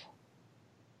thoughts?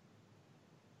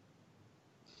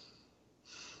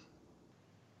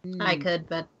 I could,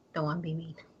 but don't want to be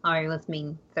mean. Ari was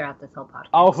mean throughout this whole podcast.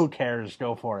 Oh, who cares?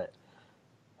 Go for it.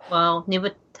 Well, new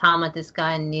Automatus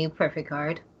got a new perfect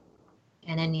card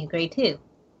and a new grade 2.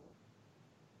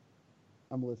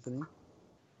 I'm listening.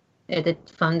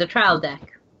 It's from the trial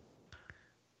deck.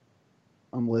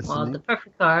 I'm Well, listening. the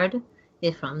perfect card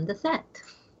is from the set.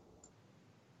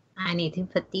 I need to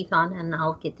put these on and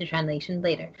I'll get the translation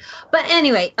later. But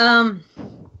anyway, You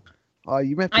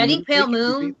meant I think Pale Did you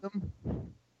Moon- beat them?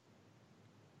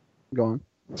 Go on.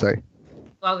 Sorry.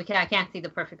 well, I can't see the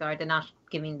perfect card. They're not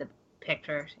giving the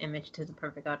picture image to the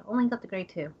perfect card. Only got the grade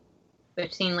 2.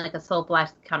 Which seemed like a soul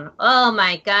blast counter. Oh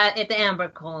my god, it's the Amber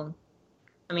Cone.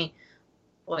 I mean,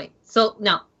 wait. So,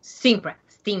 no. Steam Breath.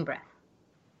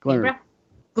 Glimmer.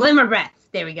 Glimmer Breath.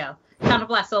 There we go. Counter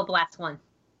Blast, Soul Blast 1.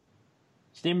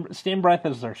 Steam Breath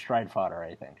is their stride fodder,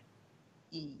 I think.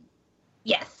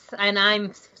 Yes, and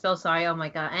I'm so sorry. Oh my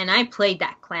god. And I played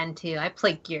that clan too. I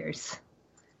played Gears.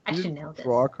 I should know this.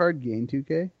 Draw a card, gain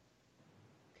 2k?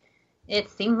 It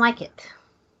seemed like it.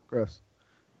 Gross.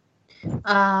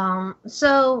 Pale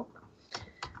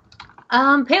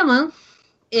Moon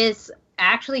is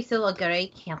actually still a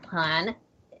great camp plan.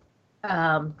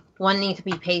 One needs to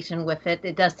be patient with it.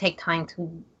 It does take time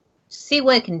to see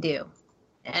what it can do.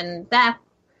 And that's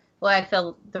why I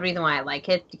feel the reason why I like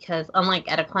it, because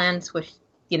unlike other clans, which,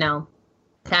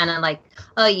 kind of like,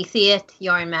 oh, you see it, you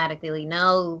automatically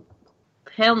know.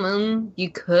 Pale Moon, you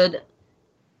could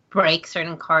break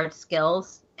certain card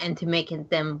skills and to make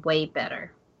them way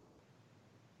better.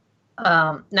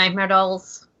 Nightmare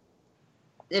Dolls,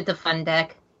 it's a fun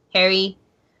deck. Harry,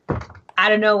 I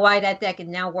don't know why that deck is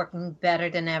now working better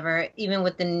than ever. Even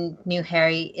with the new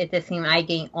Harry, it just seems I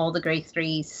gain all the grade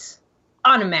 3s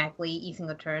automatically each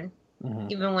single turn. Mm-hmm.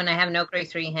 Even when I have no grade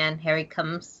 3 hand, Harry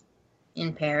comes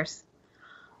in pairs.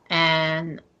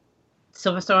 And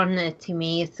Silverstone, to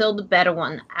me, is still the better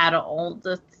one out of all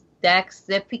the decks,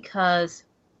 just because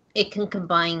it can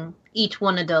combine each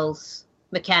one of those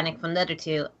mechanics from the other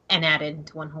two and add it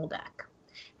into one whole deck.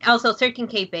 Also,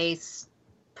 13k base,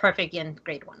 perfect in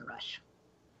grade 1 rush.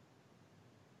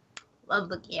 Love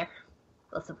the gear.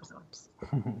 Love Silverstones.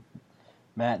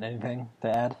 Matt, anything to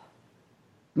add?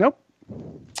 Nope.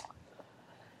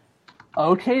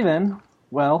 Okay, then.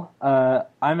 Well,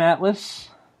 I'm Atlas,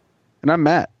 And I'm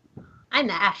Matt. I'm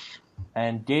Nash.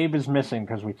 and Gabe is missing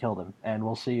because we killed him, and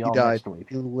we'll see He y'all died. next week.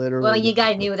 He literally. Well, you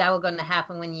guys knew that was going to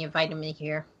happen when you invited me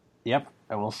here. Yep,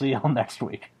 and we'll see y'all next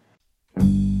week.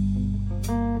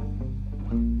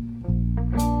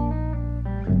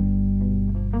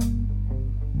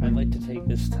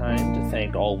 this time to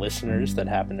thank all listeners that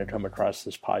happen to come across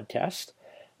this podcast.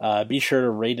 Be sure to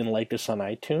rate and like us on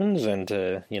iTunes and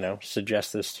to,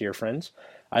 suggest this to your friends.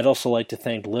 I'd also like to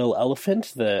thank Lil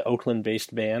Elephant, the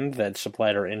Oakland-based band that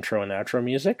supplied our intro and outro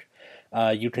music.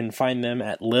 You can find them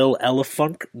at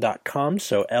lilelephunk.com,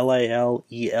 so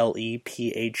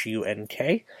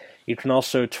LALELEPHUNK. You can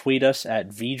also tweet us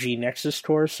at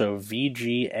VGNexusCorps, so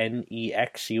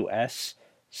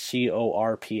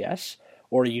VGNEXUSCORPS,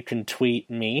 or you can tweet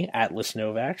me, Atlas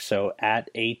Novak, so at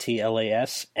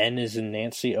ATLAS, N is in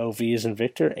Nancy, OV is in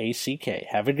Victor, ACK.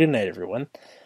 Have a good night, everyone.